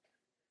line,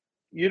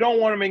 you don't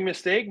want to make a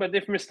mistake, but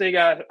if mistake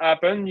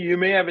happen, you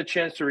may have a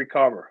chance to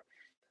recover.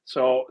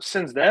 So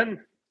since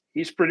then,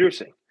 he's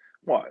producing.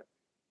 What?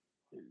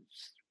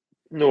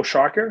 No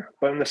shocker,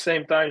 but at the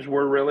same time,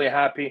 we're really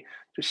happy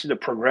to see the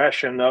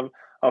progression of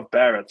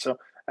Barrett. So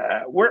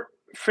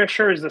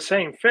Fischer is the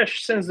same.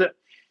 Fish since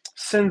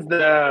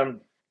the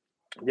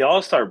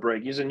All-Star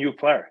break, he's a new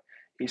player.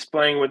 He's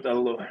playing with a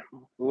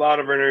lot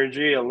of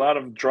energy, a lot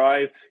of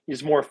drive.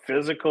 He's more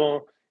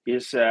physical.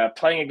 He's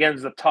playing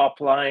against the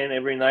top line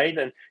every night,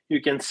 and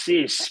you can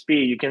see his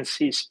speed, you can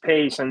see his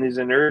pace and his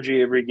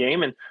energy every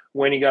game. And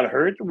when he got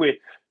hurt, we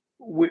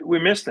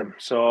missed him.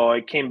 So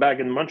he came back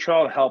in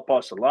Montreal, helped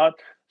us a lot.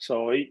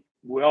 So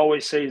we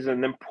always say he's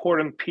an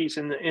important piece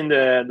in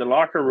the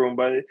locker room,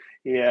 but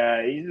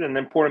yeah, he's an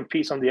important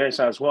piece on the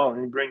ice as well,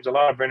 and he brings a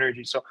lot of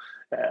energy. So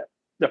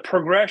the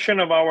progression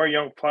of our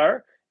young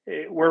player,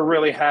 we're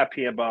really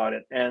happy about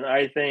it. And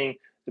I think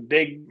the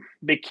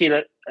big key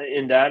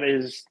in that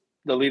is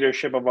the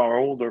leadership of our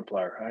older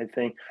player. I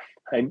think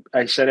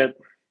I said it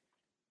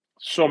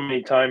so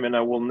many times, and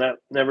I will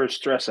never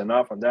stress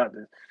enough on that.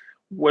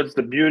 What's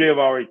the beauty of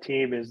our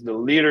team is the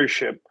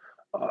leadership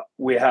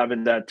we have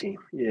in that team.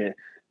 Yeah,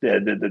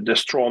 the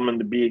Stroman,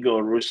 the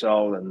Beagle,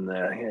 Roussel, and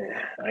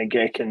I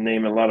can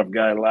name a lot of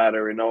guys,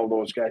 Ladder, and all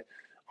those guys.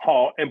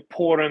 How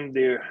important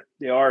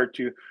they are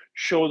to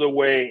show the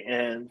way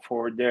and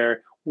for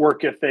their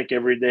work ethic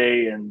every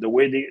day and the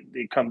way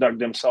they conduct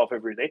themselves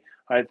every day.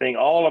 I think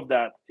all of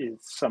that is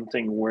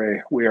something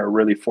where we are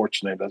really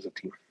fortunate as a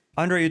team.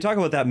 Andre, you talk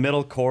about that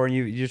middle core, and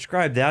you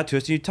described that to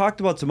us. And you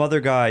talked about some other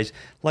guys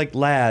like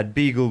Ladd,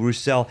 Beagle,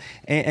 Roussel,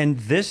 and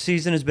this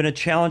season has been a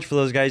challenge for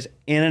those guys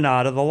in and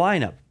out of the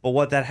lineup. But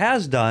what that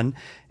has done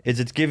is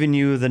it's given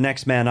you the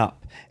next man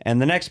up.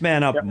 And the next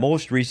man up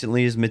most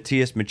recently is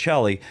Matias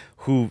Maccelli,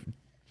 who,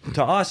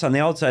 to us on the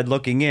outside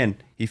looking in,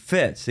 he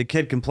fits. The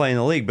kid can play in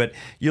the league. But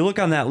you look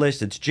on that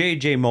list, it's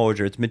J.J.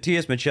 Moser, it's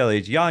Matias Maccelli,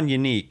 it's Jan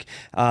Yannick,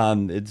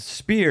 it's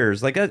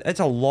Spears. Like, it's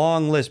a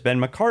long list.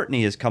 Ben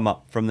McCartney has come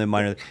up from the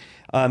minor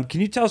league.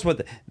 Can you tell us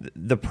what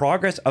the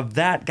progress of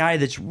that guy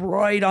that's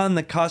right on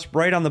the cusp,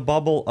 right on the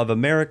bubble of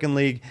American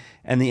League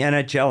and the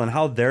NHL, and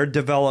how their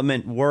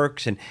development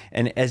works? And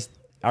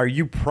are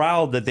you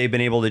proud that they've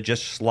been able to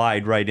just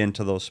slide right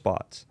into those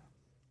spots?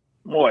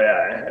 Oh,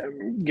 yeah,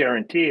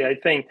 guarantee. I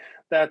think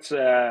that's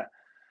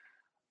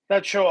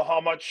that show how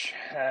much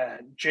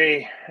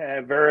Jay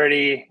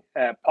Verity,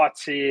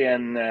 Potsy,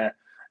 and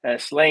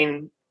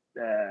Slane,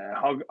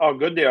 how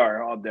good they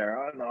are out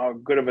there, and how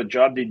good of a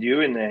job they do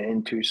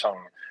in Tucson.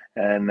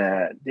 And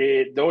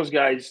those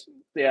guys,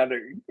 they have a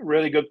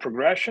really good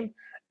progression.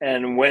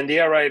 And when they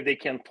arrive, they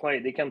can play.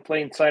 They can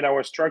play inside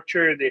our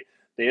structure.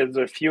 There's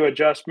a few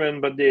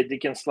adjustments, but they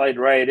can slide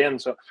right in.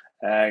 So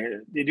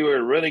they do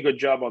a really good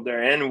job out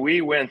there. And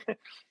we went,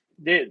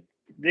 they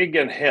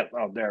get hit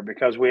out there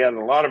because we had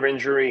a lot of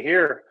injury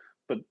here.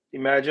 But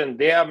imagine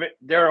they have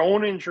their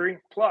own injury.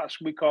 Plus,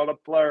 we call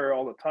up player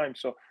all the time.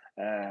 So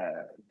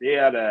they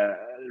had a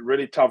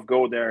really tough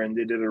go there, and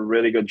they did a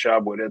really good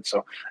job with it.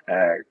 So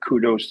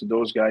kudos to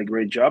those guys.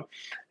 Great job.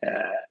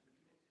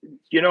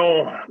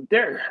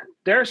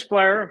 There's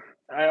player.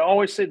 I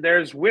always say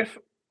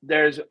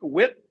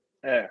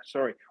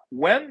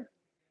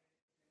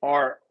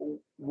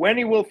when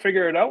he will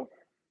figure it out,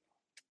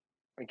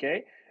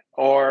 okay,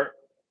 or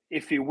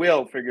if he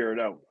will figure it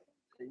out.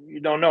 You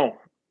don't know.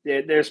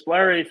 There's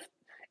player,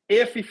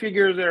 if he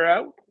figures it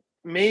out,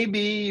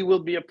 maybe he will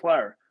be a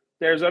player.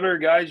 There's other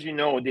guys, they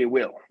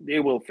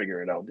will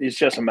figure it out. It's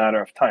just a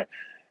matter of time.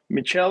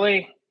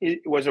 Maccelli,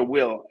 it was a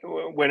will.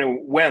 When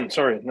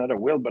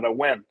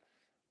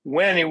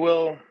he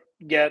will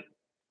get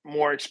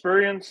more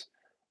experience,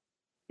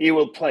 he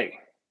will play.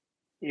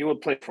 He will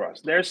play for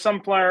us. There's some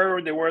player,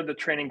 they were at the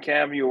training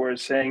camp, you were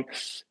saying,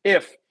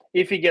 if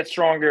he gets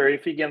stronger,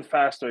 if he gets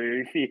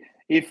faster,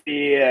 if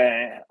he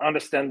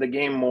understands the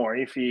game more,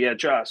 if he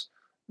adjusts.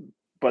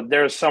 But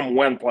there's some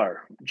when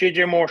player.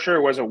 J.J.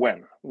 Moser was a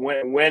when.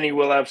 When he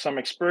will have some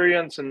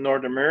experience in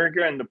North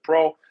America and the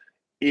pro,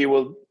 he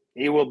will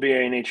be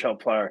an NHL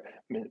player.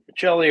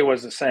 Maccelli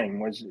was the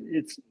same.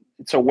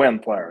 It's a when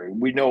player.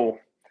 We know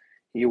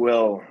he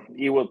will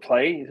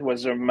play. It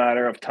was a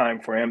matter of time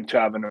for him to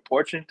have an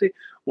opportunity.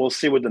 We'll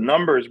see with the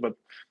numbers, but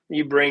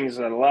he brings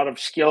a lot of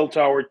skill to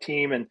our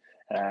team, and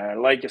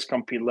like his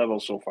compete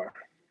level so far.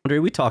 Andre,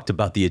 we talked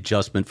about the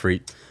adjustment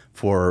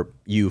for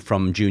you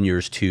from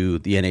juniors to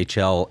the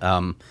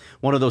NHL.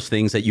 One of those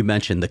things that you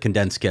mentioned, the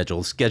condensed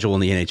schedule. Schedule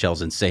in the NHL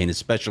is insane,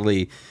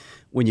 especially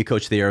when you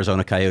coach the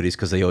Arizona Coyotes,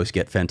 because they always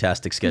get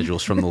fantastic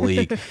schedules from the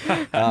league.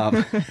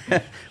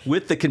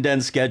 With the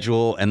condensed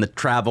schedule and the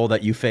travel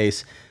that you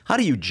face, how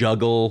do you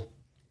juggle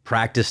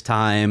practice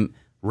time,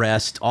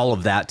 rest, all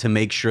of that to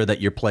make sure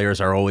that your players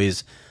are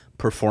always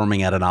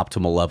performing at an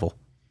optimal level?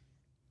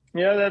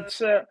 Yeah, that's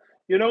the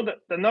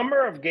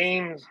number of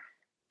games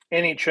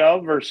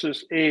NHL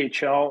versus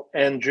AHL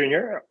and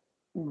junior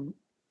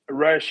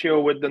ratio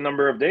with the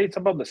number of days, it's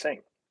about the same.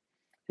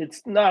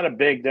 It's not a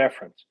big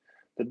difference.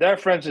 The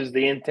difference is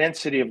the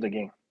intensity of the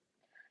game.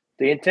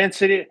 The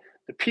intensity,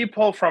 the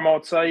people from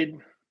outside,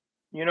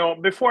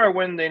 before I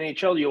win the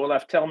NHL, you will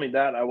have told me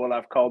that. I will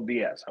have called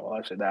BS. I will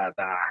have said that.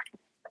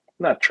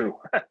 Not true.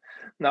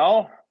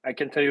 Now, I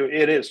can tell you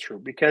it is true,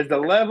 because the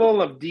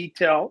level of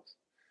details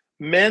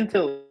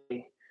mentally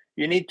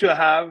you need to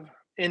have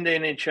in the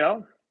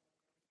NHL,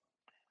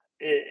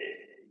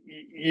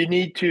 you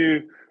need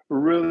to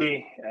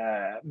really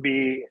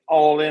be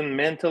all in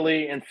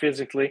mentally and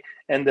physically.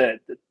 And the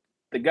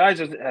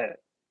guys at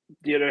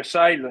the other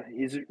side,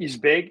 he's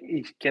big,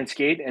 he can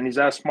skate, and he's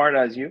as smart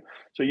as you.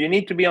 So you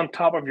need to be on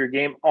top of your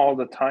game all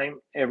the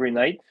time, every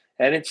night,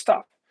 and it's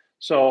tough.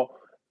 So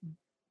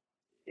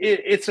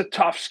it's a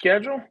tough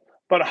schedule,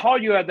 but how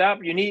you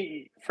adapt,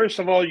 first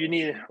of all,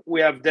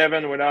 we have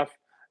Devin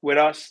with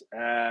us.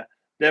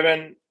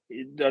 Devin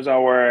does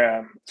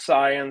our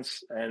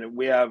science, and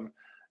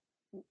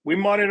we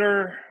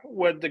monitor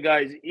what the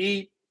guys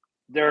eat,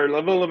 their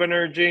level of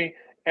energy,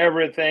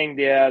 everything.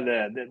 They have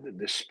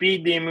the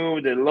speed they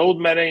move, the load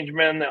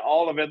management,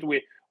 all of it.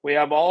 We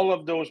have all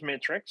of those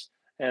metrics,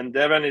 and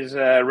Devin is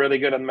really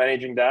good at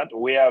managing that.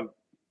 We have,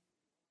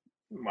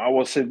 I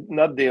will say,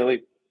 not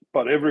daily,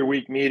 but every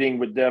week meeting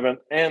with Devin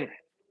and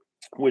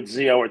with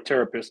Z, our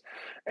therapist,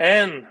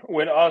 and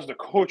with us, the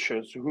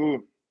coaches,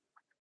 who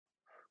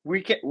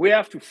we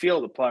have to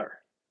feel the player.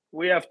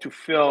 We have to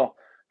feel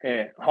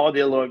how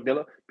they look,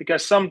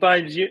 because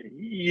sometimes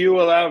you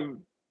will have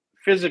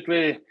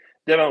physically,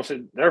 Devin will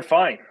say they're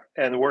fine,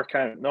 and we're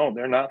kind of, no,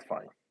 they're not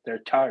fine. They're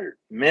tired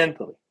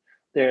mentally.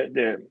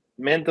 They're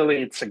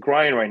mentally, it's a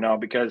grind right now,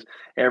 because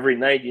every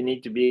night you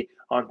need to be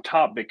on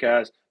top,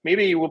 because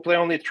maybe you will play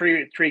only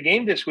three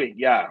games this week.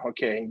 Yeah,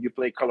 okay. You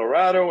play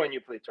Colorado, and you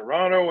play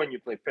Toronto, and you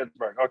play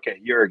Pittsburgh. Okay,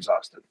 you're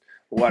exhausted.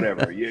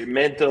 Whatever.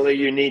 Mentally,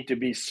 you need to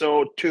be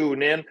so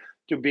tuned in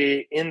to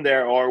be in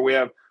there. Or we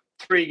have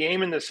 3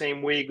 games in the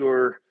same week,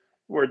 or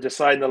we're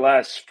deciding the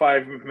last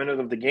 5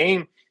 minutes of the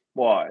game.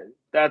 Well,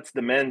 that's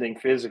demanding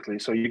physically,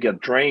 so you get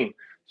drained.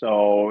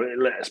 So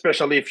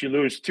especially if you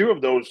lose 2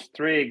 of those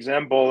 3,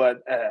 example,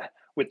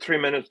 with 3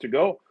 minutes to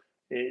go,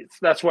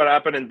 that's what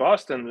happened in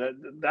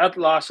Boston. That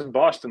loss in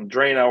Boston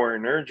drained our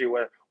energy.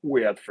 Where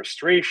we had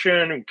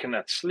frustration, we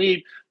cannot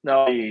sleep.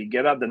 Now you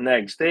get up the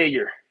next day,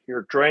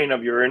 you're drained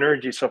of your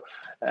energy. So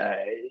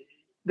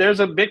there's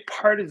a big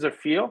part is the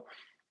feel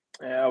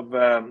of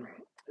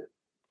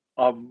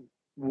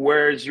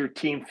where is your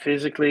team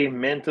physically,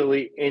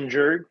 mentally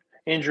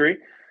injury.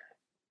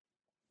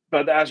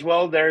 But as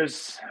well,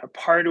 there's a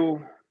part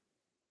who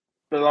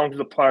belongs to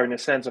the player, in the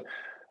sense of,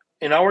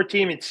 in our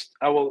team,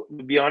 I will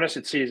be honest,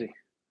 it's easy,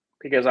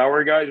 because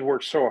our guys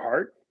work so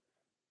hard.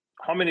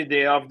 How many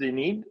days off they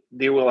need,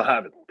 they will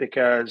have it,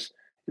 because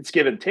it's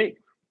give and take.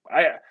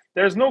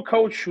 There's no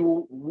coach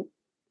who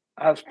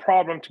has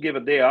problem to give a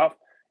day off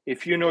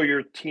if you know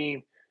your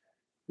team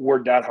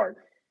worked that hard.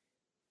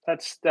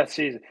 That's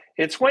easy.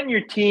 It's when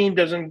your team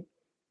doesn't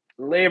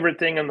lay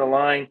everything on the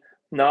line.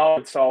 Now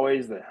it's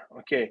always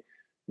okay.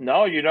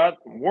 Now you're not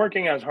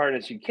working as hard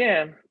as you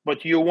can,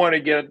 but you want to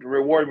get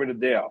reward with a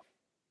day off.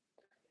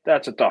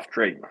 That's a tough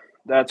trade.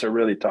 That's a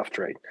really tough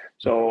trade.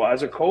 So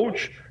as a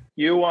coach,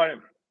 you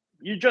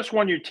just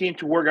want your team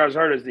to work as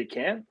hard as they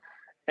can.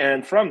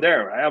 And from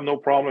there, I have no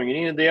problem. You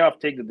need a day off,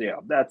 take the day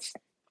off.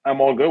 I'm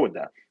all good with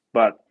that.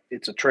 But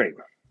it's a trade.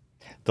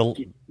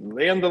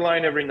 Lay on the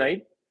line every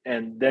night,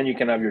 and then you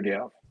can have your day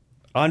off.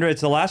 Andre,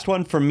 it's the last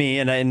one for me.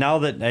 And now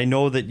that I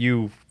know that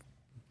you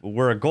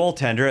were a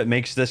goaltender, it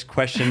makes this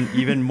question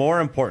even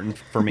more important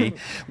for me.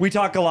 We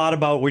talk a lot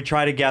about, we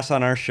try to guess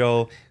on our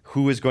show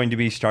who is going to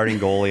be starting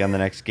goalie on the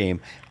next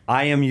game.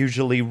 I am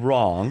usually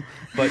wrong,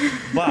 but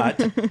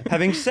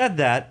having said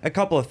that, a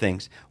couple of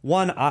things.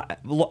 One,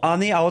 on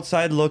the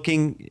outside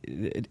looking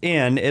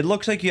in, it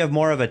looks like you have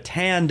more of a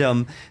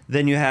tandem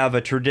than you have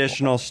a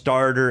traditional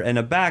starter and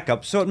a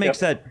backup. So it makes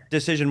that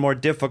decision more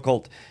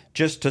difficult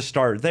just to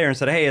start there and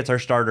say, hey, it's our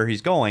starter,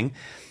 he's going.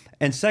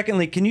 And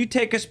secondly, can you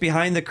take us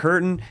behind the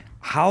curtain?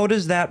 How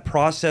does that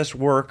process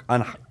work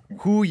on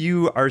who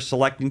you are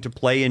selecting to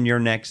play in your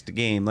next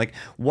game? Like,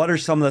 what are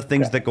some of the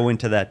things that go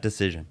into that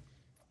decision?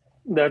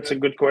 That's a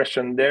good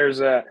question.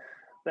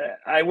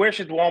 I wish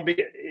it will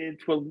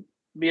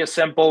be a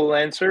simple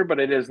answer, but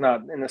it is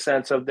not, in the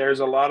sense of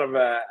there's a lot of,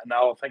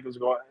 now I think it's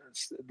going,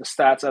 the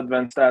stats,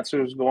 advanced stats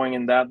who's going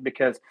in that,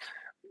 because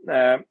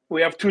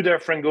we have 2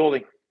 different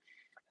goalie.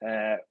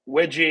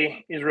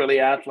 Wedgie is really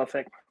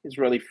athletic. He's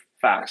really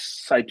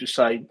fast, side to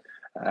side.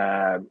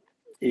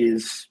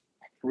 He's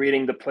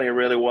reading the play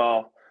really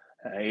well.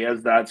 He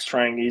has that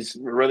strength. He's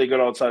really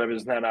good outside of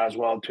his net as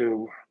well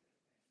to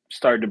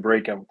start to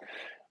break him.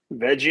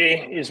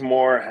 Veggie is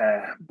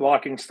more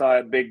blocking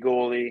style, big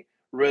goalie,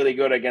 really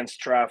good against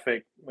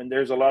traffic. When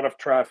there's a lot of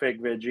traffic,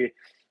 Veggie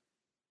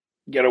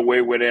get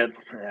away with it.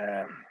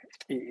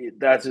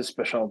 That's his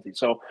specialty.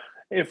 So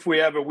if we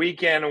have a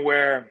weekend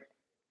where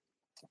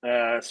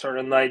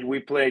certain night we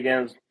play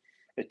against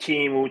a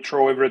team who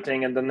throw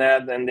everything in the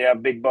net and they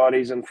have big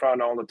bodies in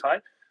front all the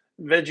time,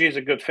 Veggie is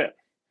a good fit.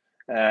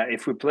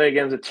 If we play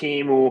against a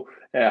team who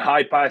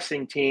high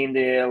passing team,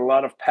 they have a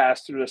lot of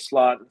pass through the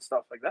slot and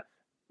stuff like that,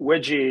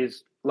 Wedgie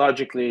is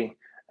logically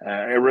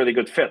a really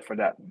good fit for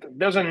that.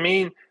 Doesn't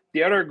mean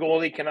the other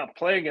goalie cannot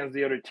play against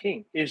the other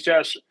team. It's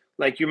just,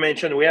 like you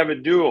mentioned, we have a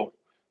duo.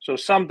 So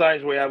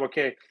sometimes we have,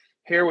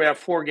 here we have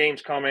 4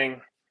 games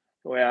coming.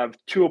 We have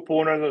 2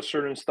 opponents of a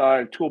certain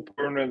style, 2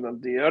 opponents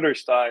of the other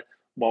style.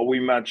 Well, we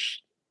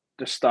match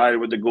the style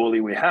with the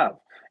goalie we have.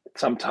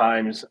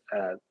 Sometimes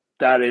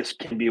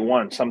can be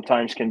one.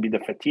 Sometimes can be the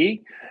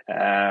fatigue.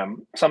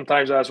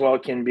 Sometimes as well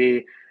can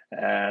be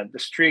the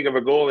streak of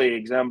a goalie.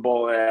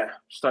 Example,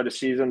 start of the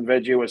season,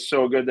 Veggie was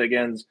so good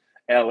against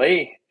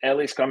LA.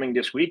 LA's coming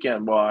this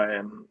weekend,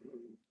 boy.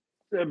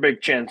 A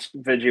big chance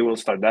Veggie will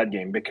start that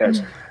game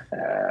because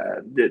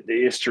the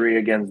history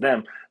against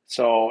them.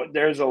 So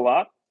there's a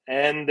lot.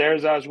 And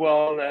there's as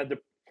well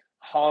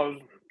how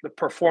the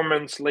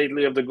performance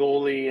lately of the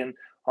goalie and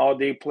how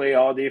they play,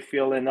 how they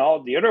feel, and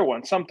all the other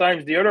one.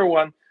 Sometimes the other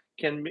one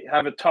can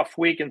have a tough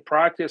week in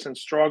practice and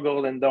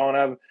struggle and don't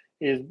have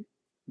his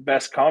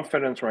best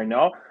confidence right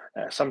now.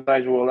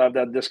 Sometimes we'll have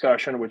that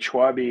discussion with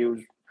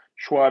Schwabe.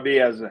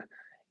 Schwabe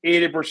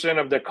 80%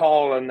 of the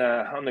call on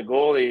the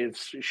goalie is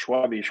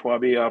Schwabi.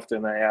 Schwabi,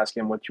 often I ask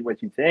him what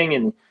you think,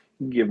 and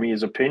he give me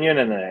his opinion,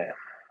 and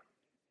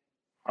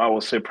I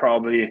will say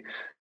probably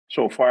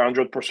so far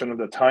 100% of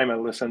the time I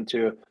listen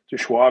to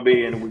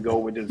Schwabi, and we go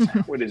with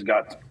his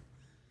gut.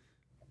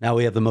 Now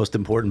we have the most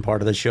important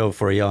part of the show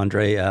for you,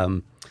 Andre.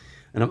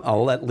 And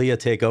I'll let Leah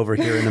take over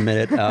here in a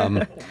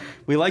minute.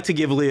 We like to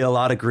give Leah a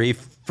lot of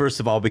grief, first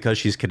of all, because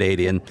she's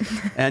Canadian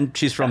and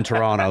she's from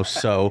Toronto.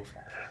 So,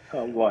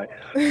 oh boy,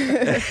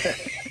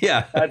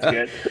 yeah, that's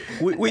good.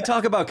 We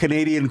talk about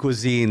Canadian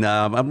cuisine.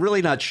 I'm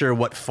really not sure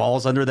what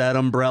falls under that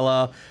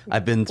umbrella.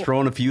 I've been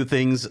thrown a few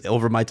things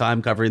over my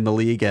time covering the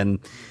league, and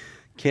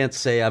can't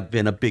say I've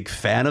been a big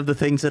fan of the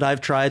things that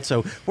I've tried.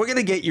 So we're going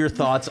to get your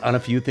thoughts on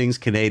a few things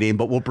Canadian,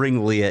 but we'll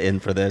bring Leah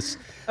in for this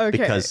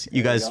because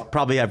you guys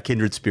probably have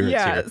kindred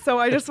spirits here. Yeah, so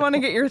I just want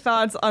to get your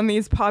thoughts on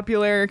these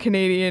popular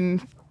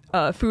Canadian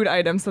food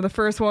items. So the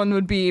first one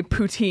would be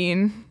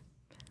poutine,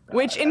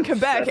 which in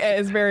Quebec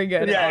is very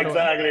good. Yeah,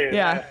 exactly.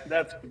 Yeah.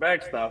 That's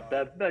Quebec stuff.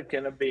 That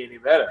cannot be any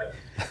better.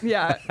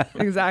 Yeah,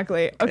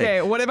 exactly.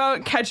 Okay, what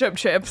about ketchup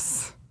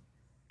chips?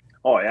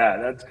 Oh,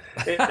 yeah,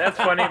 that's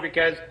funny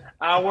because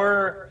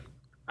our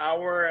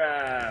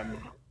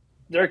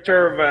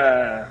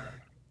director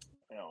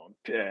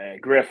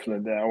of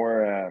Griffin,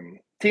 our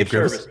team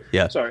service,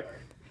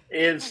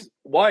 his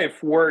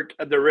wife worked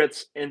at the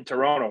Ritz in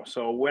Toronto.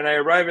 So when I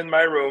arrived in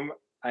my room,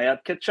 I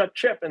had ketchup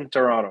chip in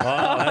Toronto.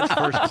 Oh, that's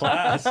first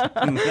class.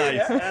 Nice.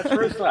 Yeah, that's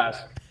first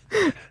class.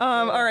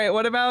 All right,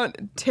 what about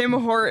Tim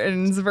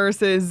Hortons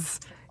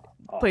versus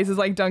places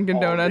like Dunkin'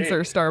 Donuts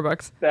or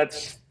Starbucks?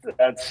 That's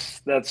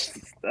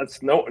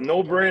no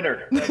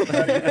brainer.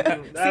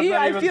 That's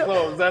not even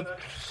close.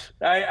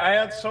 I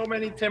had so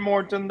many Tim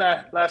Hortons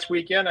that last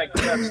weekend I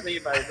could not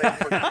sleep. I think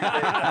for 2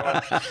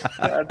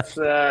 days.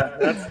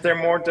 That's Tim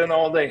Hortons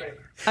all day.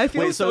 I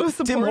feel so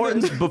Tim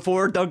Hortons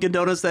before Dunkin'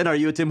 Donuts. Then are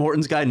you a Tim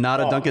Hortons guy, not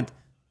a Dunkin'?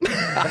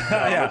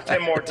 Yeah,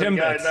 Tim Hortons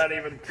guy, not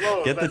even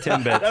close. Get the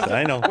Timbits.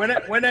 I know.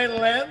 When I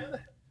land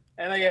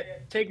and I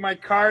take my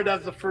car,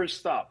 that's the first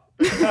stop.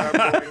 Not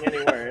going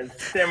anywhere.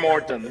 It's Tim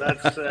Hortons.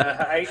 That's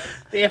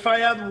if I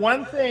had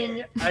one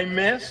thing I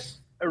miss,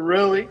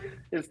 really,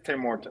 it's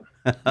Tim Hortons.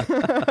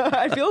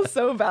 I feel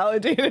so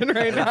validated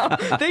right now.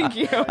 Thank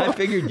you. I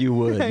figured you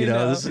would. You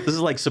know, this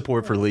is like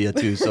support for Leah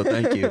too. So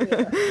thank you,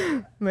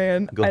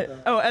 man.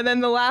 And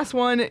then the last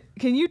one.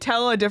 Can you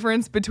tell a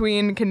difference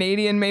between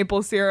Canadian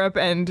maple syrup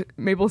and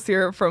maple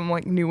syrup from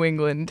like New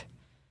England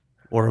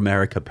or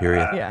America?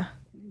 Period. Yeah.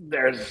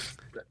 There's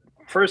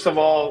first of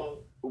all,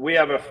 we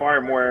have a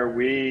farm where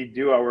we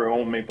do our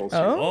own maple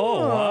syrup.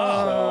 Oh,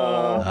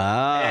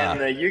 wow.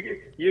 And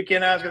you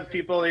can ask the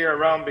people here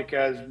around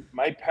because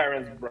my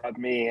parents brought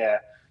me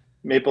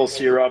maple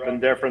syrup and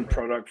different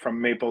product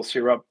from maple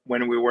syrup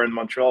when we were in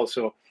Montreal.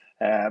 So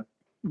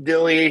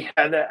Dilly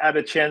had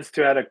a chance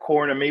to add a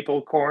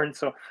maple corn.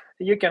 So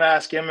you can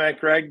ask him,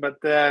 Craig.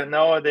 But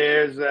no,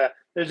 there's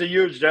a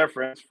huge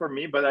difference for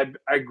me. But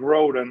I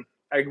grew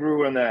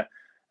on the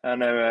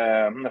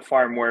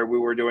farm where we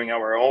were doing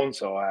our own,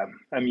 so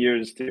I'm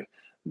used to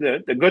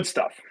the good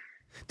stuff.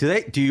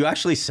 Do you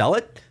actually sell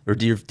it, or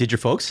did your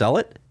folks sell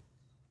it?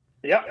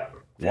 Yeah.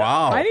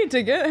 Wow. I need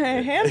to get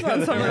hands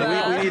on some of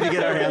that. We need to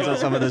get our hands on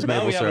some of this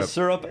maple we have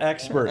syrup. a syrup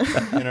expert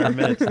in our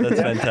midst. That's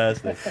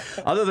fantastic.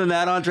 Other than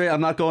that, Andre, I'm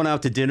not going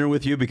out to dinner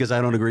with you because I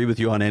don't agree with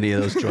you on any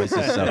of those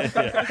choices. So.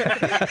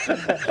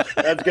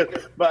 That's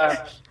good.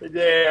 But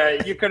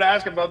you could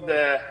ask about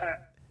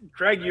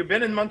Craig, you've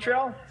been in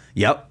Montreal?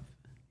 Yep.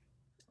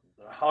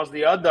 How's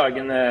the hot dog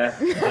in the?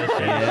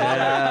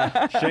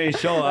 Yeah, Shay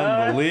Show,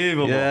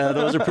 unbelievable. Yeah,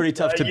 those are pretty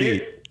tough to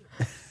beat.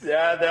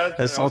 Yeah,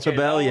 that's Salter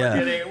Bell.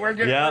 Yeah, we're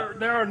getting. Yeah.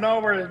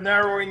 We're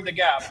narrowing the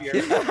gap here.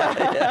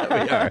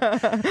 Yeah, we are.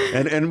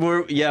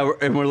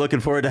 And we're looking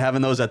forward to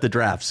having those at the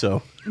draft.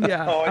 So.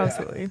 Yeah,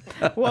 absolutely.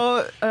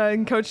 Well,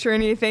 Coach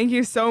Tierney, thank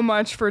you so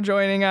much for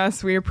joining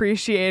us. We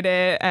appreciate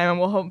it, and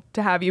we'll hope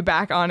to have you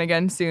back on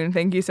again soon.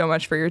 Thank you so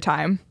much for your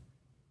time.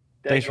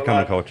 Thanks for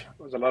coming, Coach.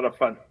 It was a lot of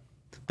fun.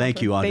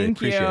 Thank you, Andre.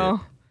 Appreciate it.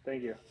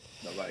 Thank you.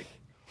 Bye-bye.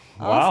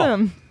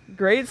 Awesome. Wow.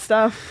 Great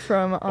stuff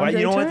from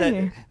Andre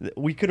Tierney.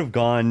 We could have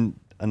gone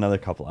another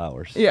couple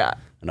hours. Yeah.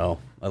 No,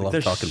 I love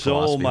talking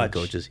philosophy with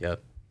coaches. Yeah.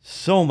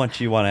 So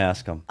much you want to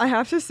ask him. I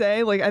have to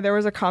say, there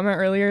was a comment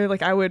earlier,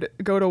 I would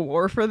go to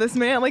war for this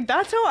man.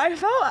 That's how I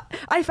felt.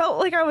 I felt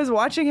like I was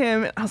watching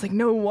him. I was like,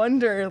 no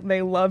wonder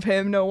they love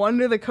him. No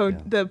wonder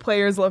the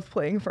players love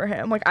playing for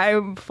him.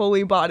 I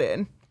fully bought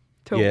in.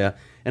 Yeah.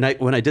 And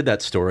when I did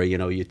that story,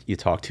 you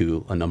talk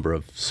to a number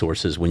of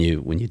sources when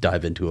you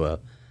dive into a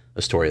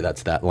story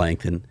that's that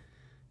length, and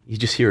you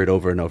just hear it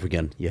over and over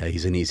again. Yeah,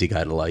 he's an easy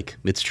guy to like.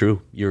 It's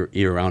true. You're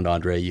around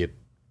Andre, you're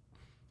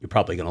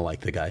probably going to like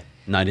the guy.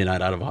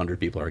 99 out of 100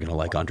 people are going to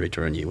like Andre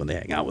Tourigny when they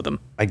hang out with him.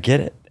 I get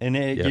it. And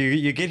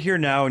you get here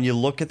now and you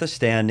look at the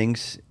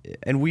standings,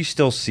 and we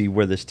still see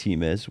where this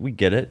team is. We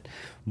get it.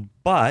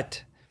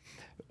 But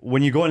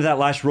when you go into that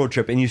last road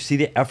trip and you see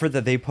the effort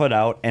that they put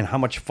out and how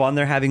much fun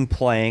they're having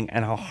playing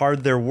and how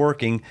hard they're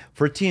working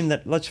for a team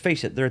that, let's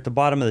face it, they're at the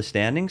bottom of the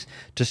standings,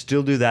 to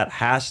still do that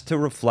has to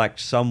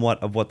reflect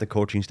somewhat of what the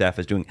coaching staff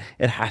is doing.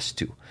 It has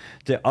to.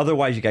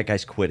 Otherwise, you got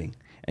guys quitting.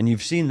 And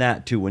you've seen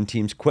that too when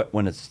teams quit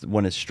when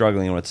it's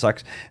struggling and when it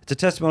sucks. It's a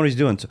testimony he's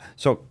doing.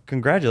 So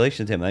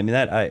congratulations to him. I mean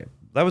that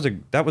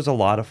was a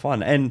lot of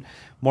fun, and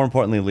more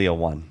importantly, Leah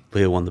won.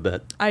 Leah won the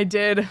bet. I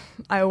did.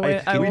 I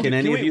went. Can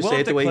any of you say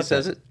it the way he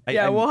says it?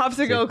 Yeah, we'll have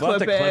to go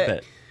clip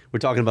it. We're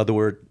talking about the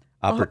word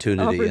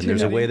opportunity, and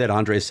there's a way that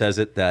Andre says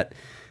it that,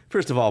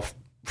 first of all,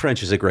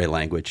 French is a great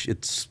language.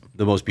 It's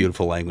the most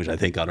beautiful language, I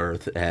think, on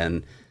earth.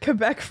 And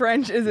Quebec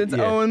French is its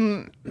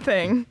own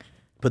thing.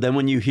 But then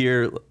when you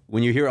hear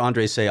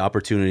Andre say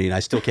opportunity, and I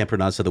still can't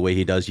pronounce it the way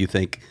he does, you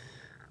think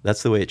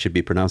that's the way it should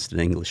be pronounced in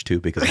English too,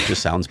 because it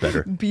just sounds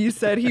better. B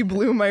said he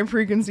blew my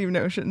preconceived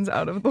notions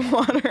out of the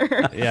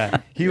water.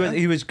 Yeah, he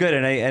was good,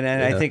 and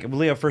I think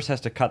Leah first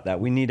has to cut that.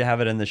 We need to have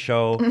it in the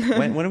show.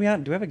 When are we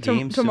on? Do we have a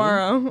game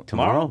tomorrow? Soon?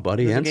 Tomorrow,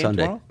 buddy, and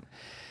Sunday.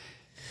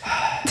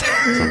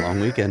 It's a long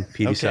weekend.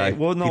 Okay.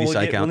 Well, no,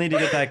 we'll need to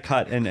get that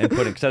cut and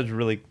put it, because that was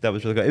really good.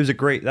 It was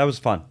that was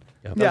fun.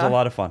 That was a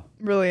lot of fun.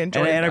 Really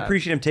enjoyed it. And I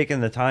appreciate him taking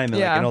the time.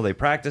 And they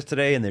practiced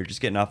today and they're just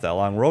getting off that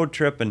long road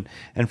trip. And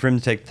for him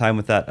to take the time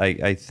with that,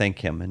 I thank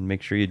him. And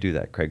make sure you do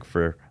that, Craig,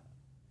 for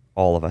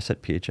all of us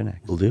at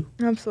PHNX. Will do.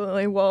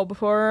 Absolutely. Well,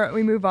 before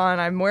we move on,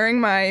 I'm wearing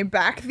my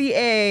Back the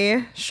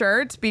A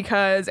shirt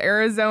because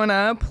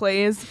Arizona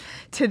plays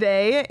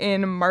today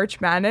in March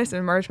Madness,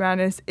 and March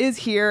Madness is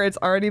here. It's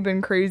already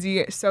been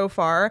crazy so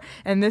far.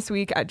 And this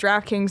week at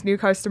DraftKings, new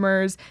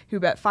customers who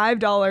bet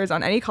 $5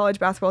 on any college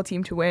basketball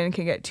team to win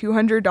can get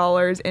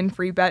 $200 in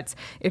free bets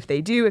if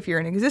they do. If you're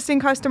an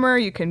existing customer,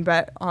 you can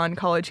bet on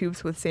college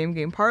hoops with same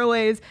game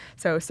parlays.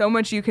 So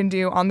much you can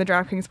do on the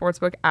DraftKings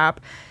Sportsbook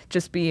app.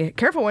 Just be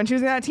careful when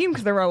choosing that team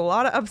because there were a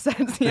lot of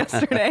upsets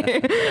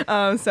yesterday.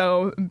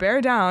 So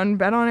bear down,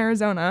 bet on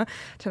Arizona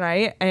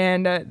tonight.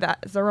 And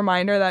that's a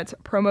reminder, that's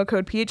promo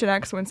code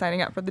PHNX when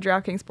signing up for the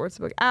DraftKings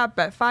Sportsbook app.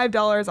 Bet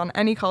 $5 on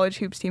any college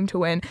hoops team to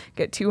win.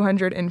 Get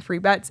 $200 in free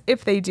bets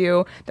if they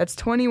do. That's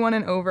 21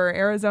 and over.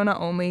 Arizona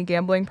only.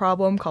 Gambling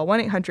problem? Call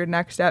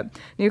 1-800-NEXT-STEP.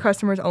 New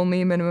customers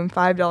only. Minimum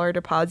 $5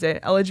 deposit.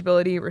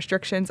 Eligibility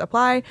restrictions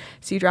apply.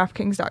 See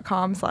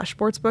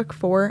DraftKings.com/sportsbook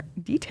for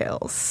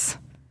details.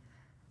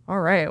 All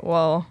right.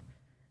 Well,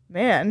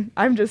 man,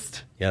 I'm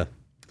just... Yeah. That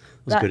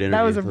was a good interview.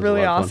 That was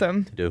really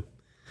awesome to do.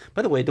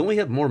 By the way, don't we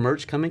have more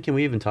merch coming? Can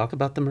we even talk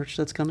about the merch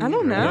that's coming? I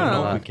don't know. I don't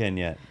know if we can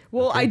yet.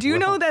 Well, okay, I do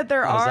know that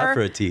there how's are... that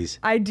for a tease?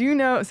 I do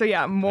know. So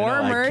yeah,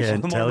 more merch. I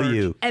can tell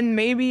you. And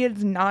maybe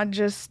it's not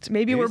just...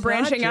 Maybe we're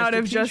branching out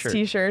of just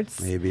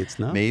t-shirts. Maybe it's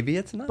not. Maybe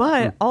it's not.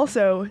 But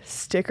also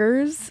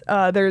stickers.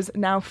 There's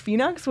now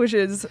Phoenix, which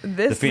is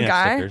this the Phoenix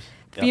guy. Stickers.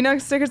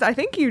 Phoenix stickers. I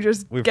think you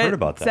just heard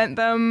about that. Sent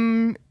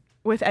them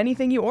with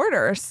anything you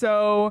order.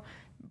 So...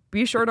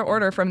 be sure to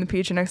order from the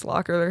PHNX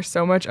locker. There's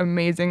so much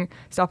amazing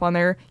stuff on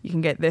there. You can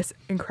get this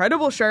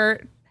incredible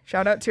shirt.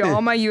 Shout out to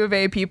all my U of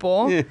A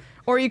people.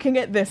 Or you can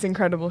get this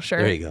incredible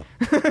shirt. There you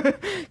go.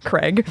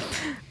 Craig.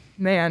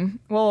 Man.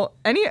 Well,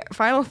 any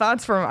final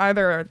thoughts from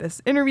either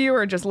this interview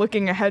or just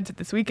looking ahead to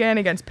this weekend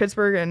against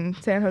Pittsburgh and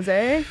San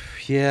Jose?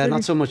 Yeah,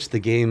 not so much the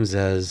games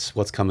as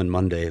what's coming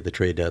Monday, the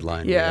trade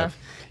deadline. Yeah.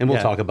 And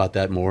we'll talk about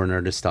that more in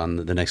earnest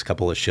on the next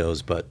couple of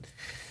shows, but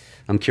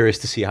I'm curious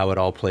to see how it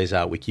all plays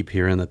out. We keep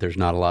hearing that there's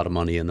not a lot of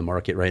money in the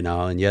market right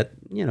now, and yet,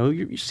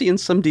 you're seeing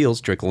some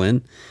deals trickle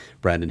in.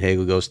 Brandon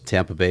Hagel goes to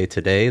Tampa Bay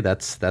today.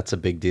 That's a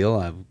big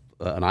deal.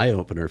 An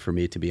eye-opener for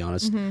me, to be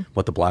honest,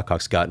 what the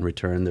Blackhawks got in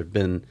return. There have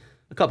been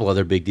a couple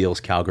other big deals,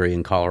 Calgary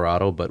and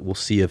Colorado, but we'll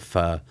see if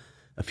a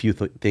few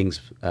things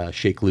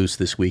shake loose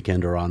this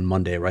weekend or on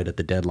Monday right at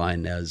the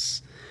deadline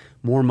as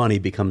more money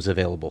becomes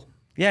available.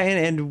 Yeah,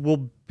 and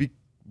we'll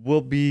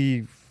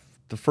be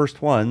the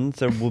first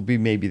ones, or we'll be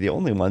maybe the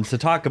only ones to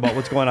talk about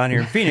what's going on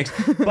here in Phoenix.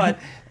 But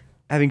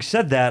having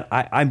said that,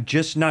 I'm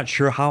just not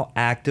sure how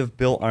active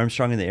Bill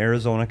Armstrong and the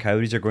Arizona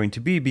Coyotes are going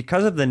to be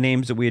because of the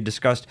names that we had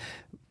discussed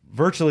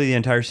virtually the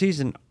entire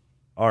season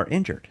are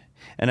injured.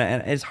 And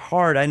it's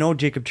hard. I know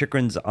Jacob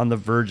Chikrin's on the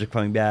verge of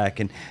coming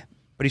back,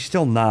 but he's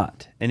still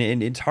not. And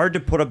it's hard to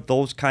put up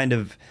those kind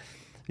of,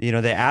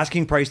 the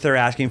asking price they're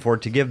asking for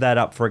to give that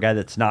up for a guy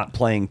that's not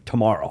playing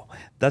tomorrow.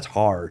 That's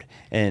hard.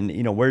 And,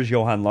 where's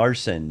Johan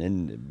Larsson?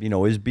 And,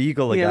 is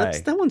Beagle a guy?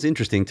 That one's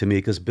interesting to me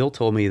because Bill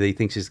told me that he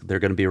thinks they're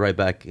going to be right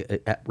back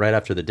right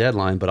after the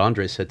deadline. But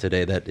Andre said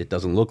today that it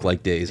doesn't look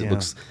like days. It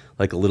looks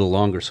like a little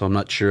longer. So I'm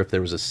not sure if there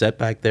was a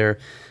setback there.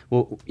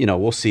 Well,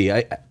 we'll see.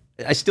 I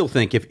still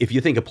think if you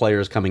think a player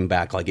is coming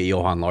back like a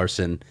Johan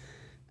Larsson,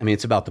 I mean,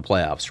 it's about the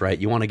playoffs, right?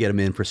 You want to get him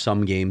in for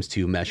some games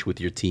to mesh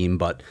with your team,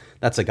 but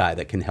that's a guy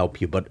that can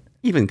help you. But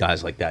even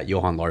guys like that,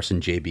 Johan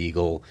Larsson, Jay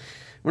Beagle,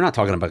 we're not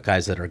talking about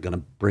guys that are going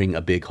to bring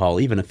a big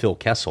haul, even a Phil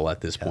Kessel at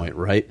this point,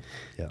 right?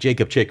 Yeah.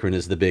 Jacob Chikrin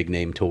is the big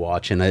name to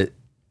watch. And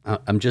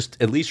I'm just,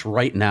 at least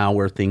right now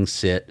where things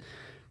sit,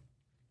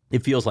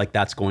 it feels like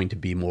that's going to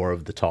be more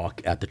of the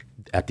talk at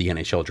the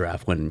NHL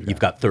draft when you've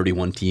got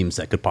 31 teams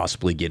that could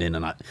possibly get in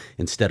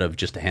instead of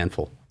just a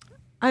handful.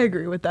 I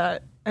agree with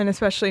that. And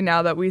especially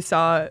now that we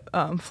saw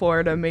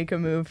Florida make a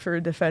move for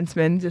a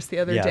defenseman just the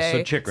other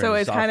day. So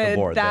it's kind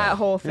of that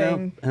whole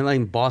thing. Yeah. And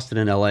like Boston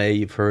and LA,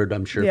 you've heard,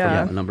 I'm sure,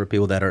 from a number of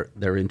people that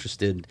they're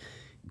interested.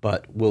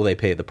 But will they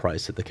pay the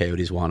price that the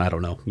Coyotes want? I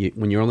don't know.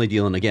 When you're only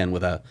dealing, again,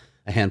 with a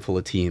handful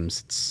of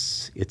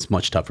teams, it's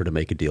much tougher to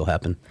make a deal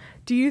happen.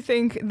 Do you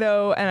think,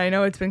 though, and I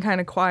know it's been kind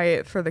of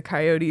quiet for the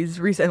Coyotes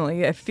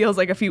recently, it feels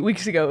like a few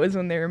weeks ago is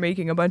when they were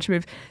making a bunch of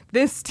moves.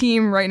 This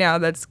team right now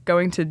that's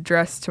going to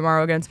dress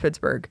tomorrow against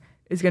Pittsburgh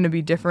is going to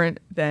be different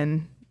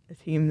than a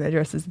team that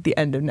dresses at the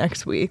end of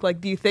next week.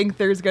 Like, do you think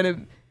there's going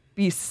to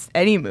be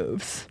any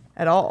moves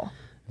at all?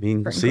 I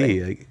mean,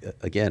 frankly?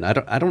 Again, I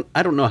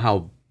don't know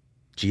how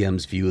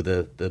GMs view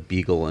the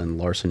Beagle and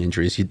Larson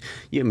injuries.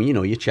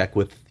 You check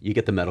you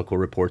get the medical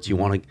reports. You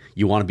want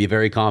to be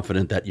very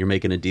confident that you're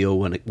making a deal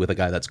with a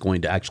guy that's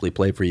going to actually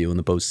play for you in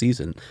the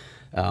postseason.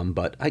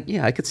 But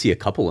I could see a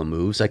couple of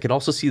moves. I could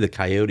also see the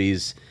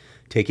Coyotes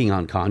taking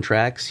on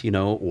contracts,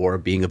 or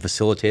being a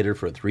facilitator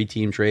for a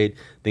 3-team trade,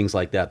 things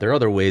like that. There are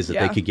other ways that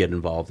they could get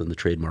involved in the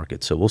trade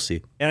market. So we'll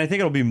see. And I think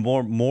it'll be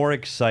more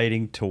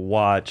exciting to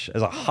watch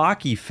as a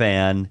hockey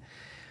fan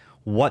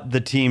what the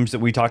teams that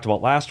we talked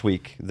about last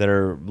week that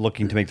are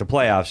looking to make the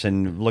playoffs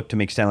and look to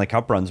make Stanley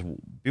Cup runs.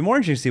 Be more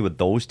interesting to see what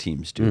those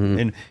teams do.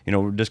 Mm-hmm.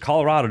 And does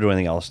Colorado do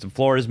anything else?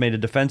 Florida's made a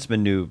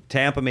defenseman new.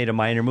 Tampa made a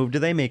minor move. Do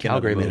they make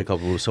Calgary made a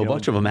couple moves? So a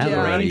bunch of them have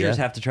already. Rangers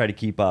have to try to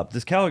keep up.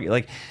 This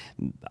Calgary,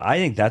 I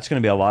think that's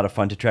going to be a lot of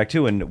fun to track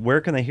too. And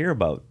where can they hear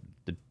about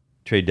the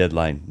trade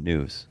deadline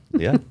news?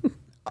 Yeah,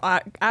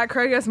 at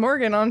Craig S.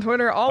 Morgan on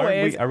Twitter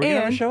always. Are we going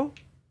to have a show?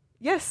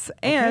 Yes,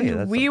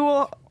 and we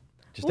will.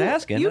 Just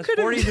asking. That's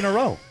 4 days in a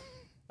row.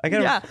 It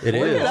is.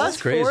 That's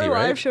crazy, 4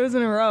 right? live shows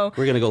in a row.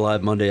 We're going to go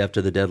live Monday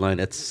after the deadline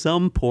at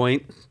some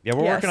point. Yeah,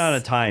 we're working on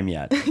a time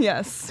yet.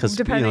 Yes,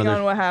 depending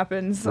on what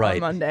happens on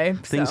Monday.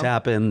 Things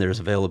happen. There's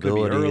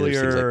availability. Could be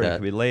earlier, things like that. It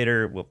could be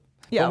later. But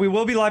we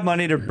will be live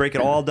Monday to break it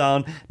all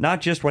down.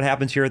 Not just what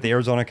happens here at the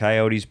Arizona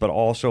Coyotes, but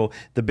also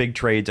the big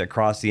trades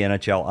across the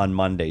NHL on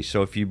Monday.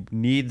 So if you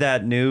need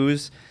that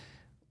news,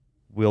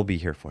 we'll be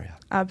here for you.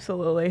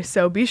 Absolutely.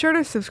 So be sure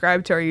to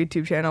subscribe to our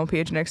YouTube channel,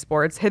 PHNX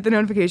Sports. Hit the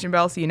notification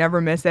bell so you never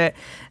miss an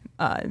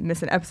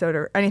episode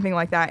or anything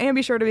like that. And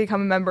be sure to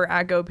become a member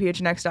at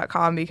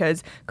gophnx.com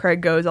because Craig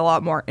goes a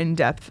lot more in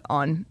depth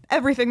on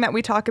everything that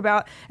we talk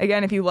about.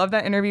 Again, if you love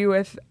that interview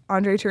with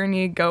Andre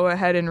Tourigny, go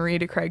ahead and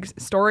read Craig's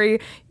story.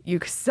 You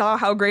saw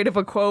how great of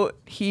a quote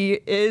he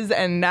is,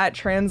 and that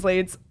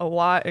translates a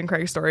lot in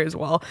Craig's story as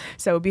well.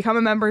 So become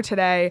a member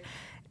today,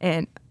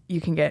 and you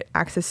can get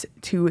access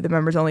to the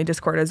members-only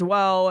Discord as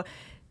well.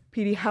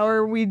 PD, how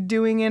are we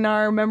doing in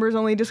our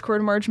members-only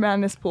Discord March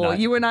Madness pool?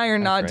 You and I are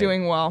not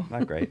doing well.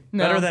 Not great.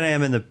 No. Better than I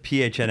am in the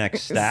PHNX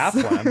staff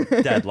when I'm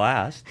dead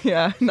last.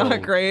 Yeah,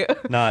 not great.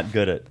 Not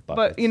good at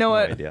buckets. But you know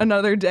what? Idea.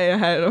 Another day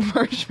ahead of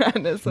March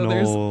Madness.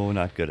 So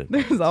not good at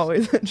buckets. There's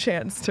always a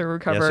chance to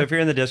recover. Yeah, so if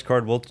you're in the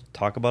Discord, we'll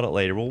talk about it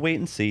later. We'll wait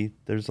and see.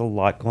 There's a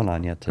lot going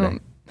on yet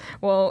today.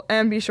 Well,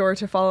 and be sure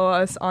to follow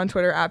us on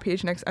Twitter at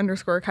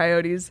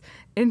PHNX_Coyotes,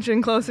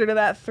 inching closer to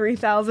that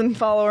 3,000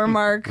 follower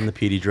mark. And the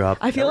PD drop.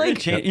 I feel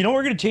like we're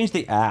going to change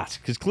the ask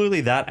because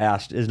clearly that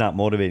ask is not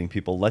motivating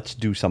people. Let's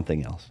do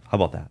something else.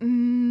 How about that?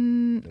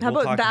 How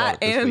about that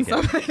and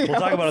something else? We'll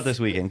talk about it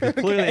this weekend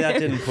because clearly that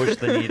didn't push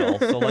the needle.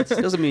 So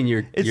doesn't mean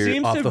you're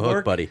off the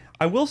hook, buddy.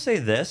 I will say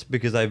this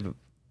because I've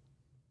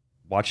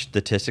watched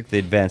statistics, the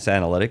advanced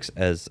analytics,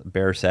 as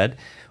Bear said.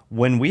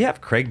 When we have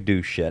Craig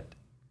do shit,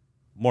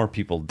 more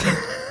people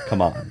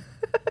come on.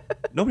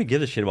 Nobody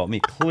gives a shit about me,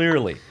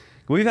 clearly.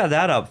 We've had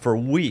that up for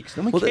weeks.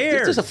 Nobody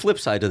cares. There's a flip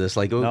side to this.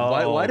 Why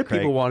do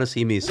people want to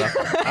see me suffer?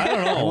 I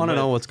don't know. I want to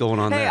know what's going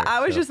on there. Hey, I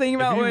was just thinking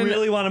about when you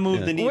really want to move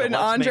the needle. When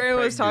Andre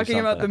was talking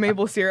about the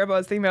maple syrup, I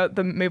was thinking about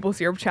the maple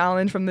syrup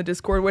challenge from the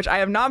Discord, which I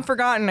have not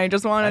forgotten. I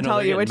just want to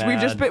tell you, which we've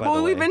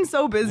been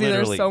so busy.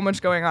 Literally. There's so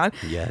much going on.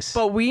 Yes.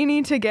 But we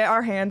need to get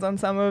our hands on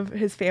some of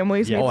his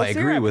family's maple syrup. I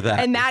agree with that.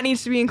 And that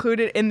needs to be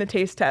included in the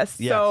taste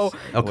test. Yes.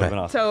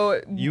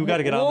 So you got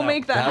to get on that. We'll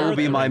make that happen. That will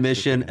be my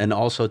mission, and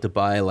also to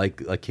buy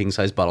like a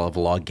king-size bottle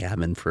of log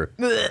gammon for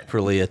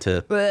Leah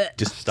to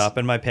just stop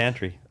in my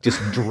pantry. Just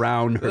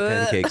drown her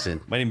pancakes in.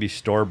 Might even be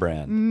store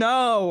brand.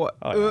 No.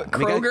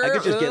 Kroger. I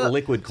could just get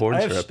liquid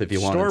corn syrup if you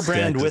want. Store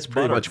brand with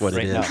pretty much what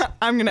it is.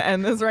 I'm going to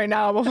end this right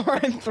now before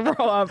I throw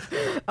up.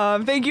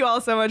 Thank you all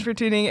so much for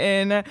tuning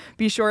in.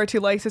 Be sure to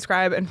like,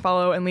 subscribe, and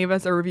follow, and leave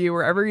us a review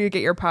wherever you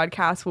get your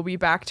podcasts. We'll be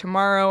back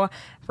tomorrow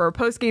for a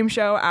post-game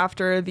show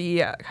after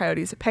the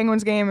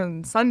Coyotes-Penguins game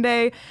on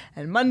Sunday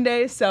and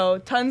Monday. So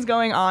tons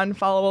going on.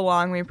 Follow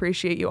along. We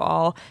appreciate you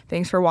all.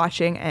 Thanks for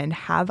watching, and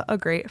have a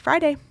great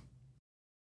Friday.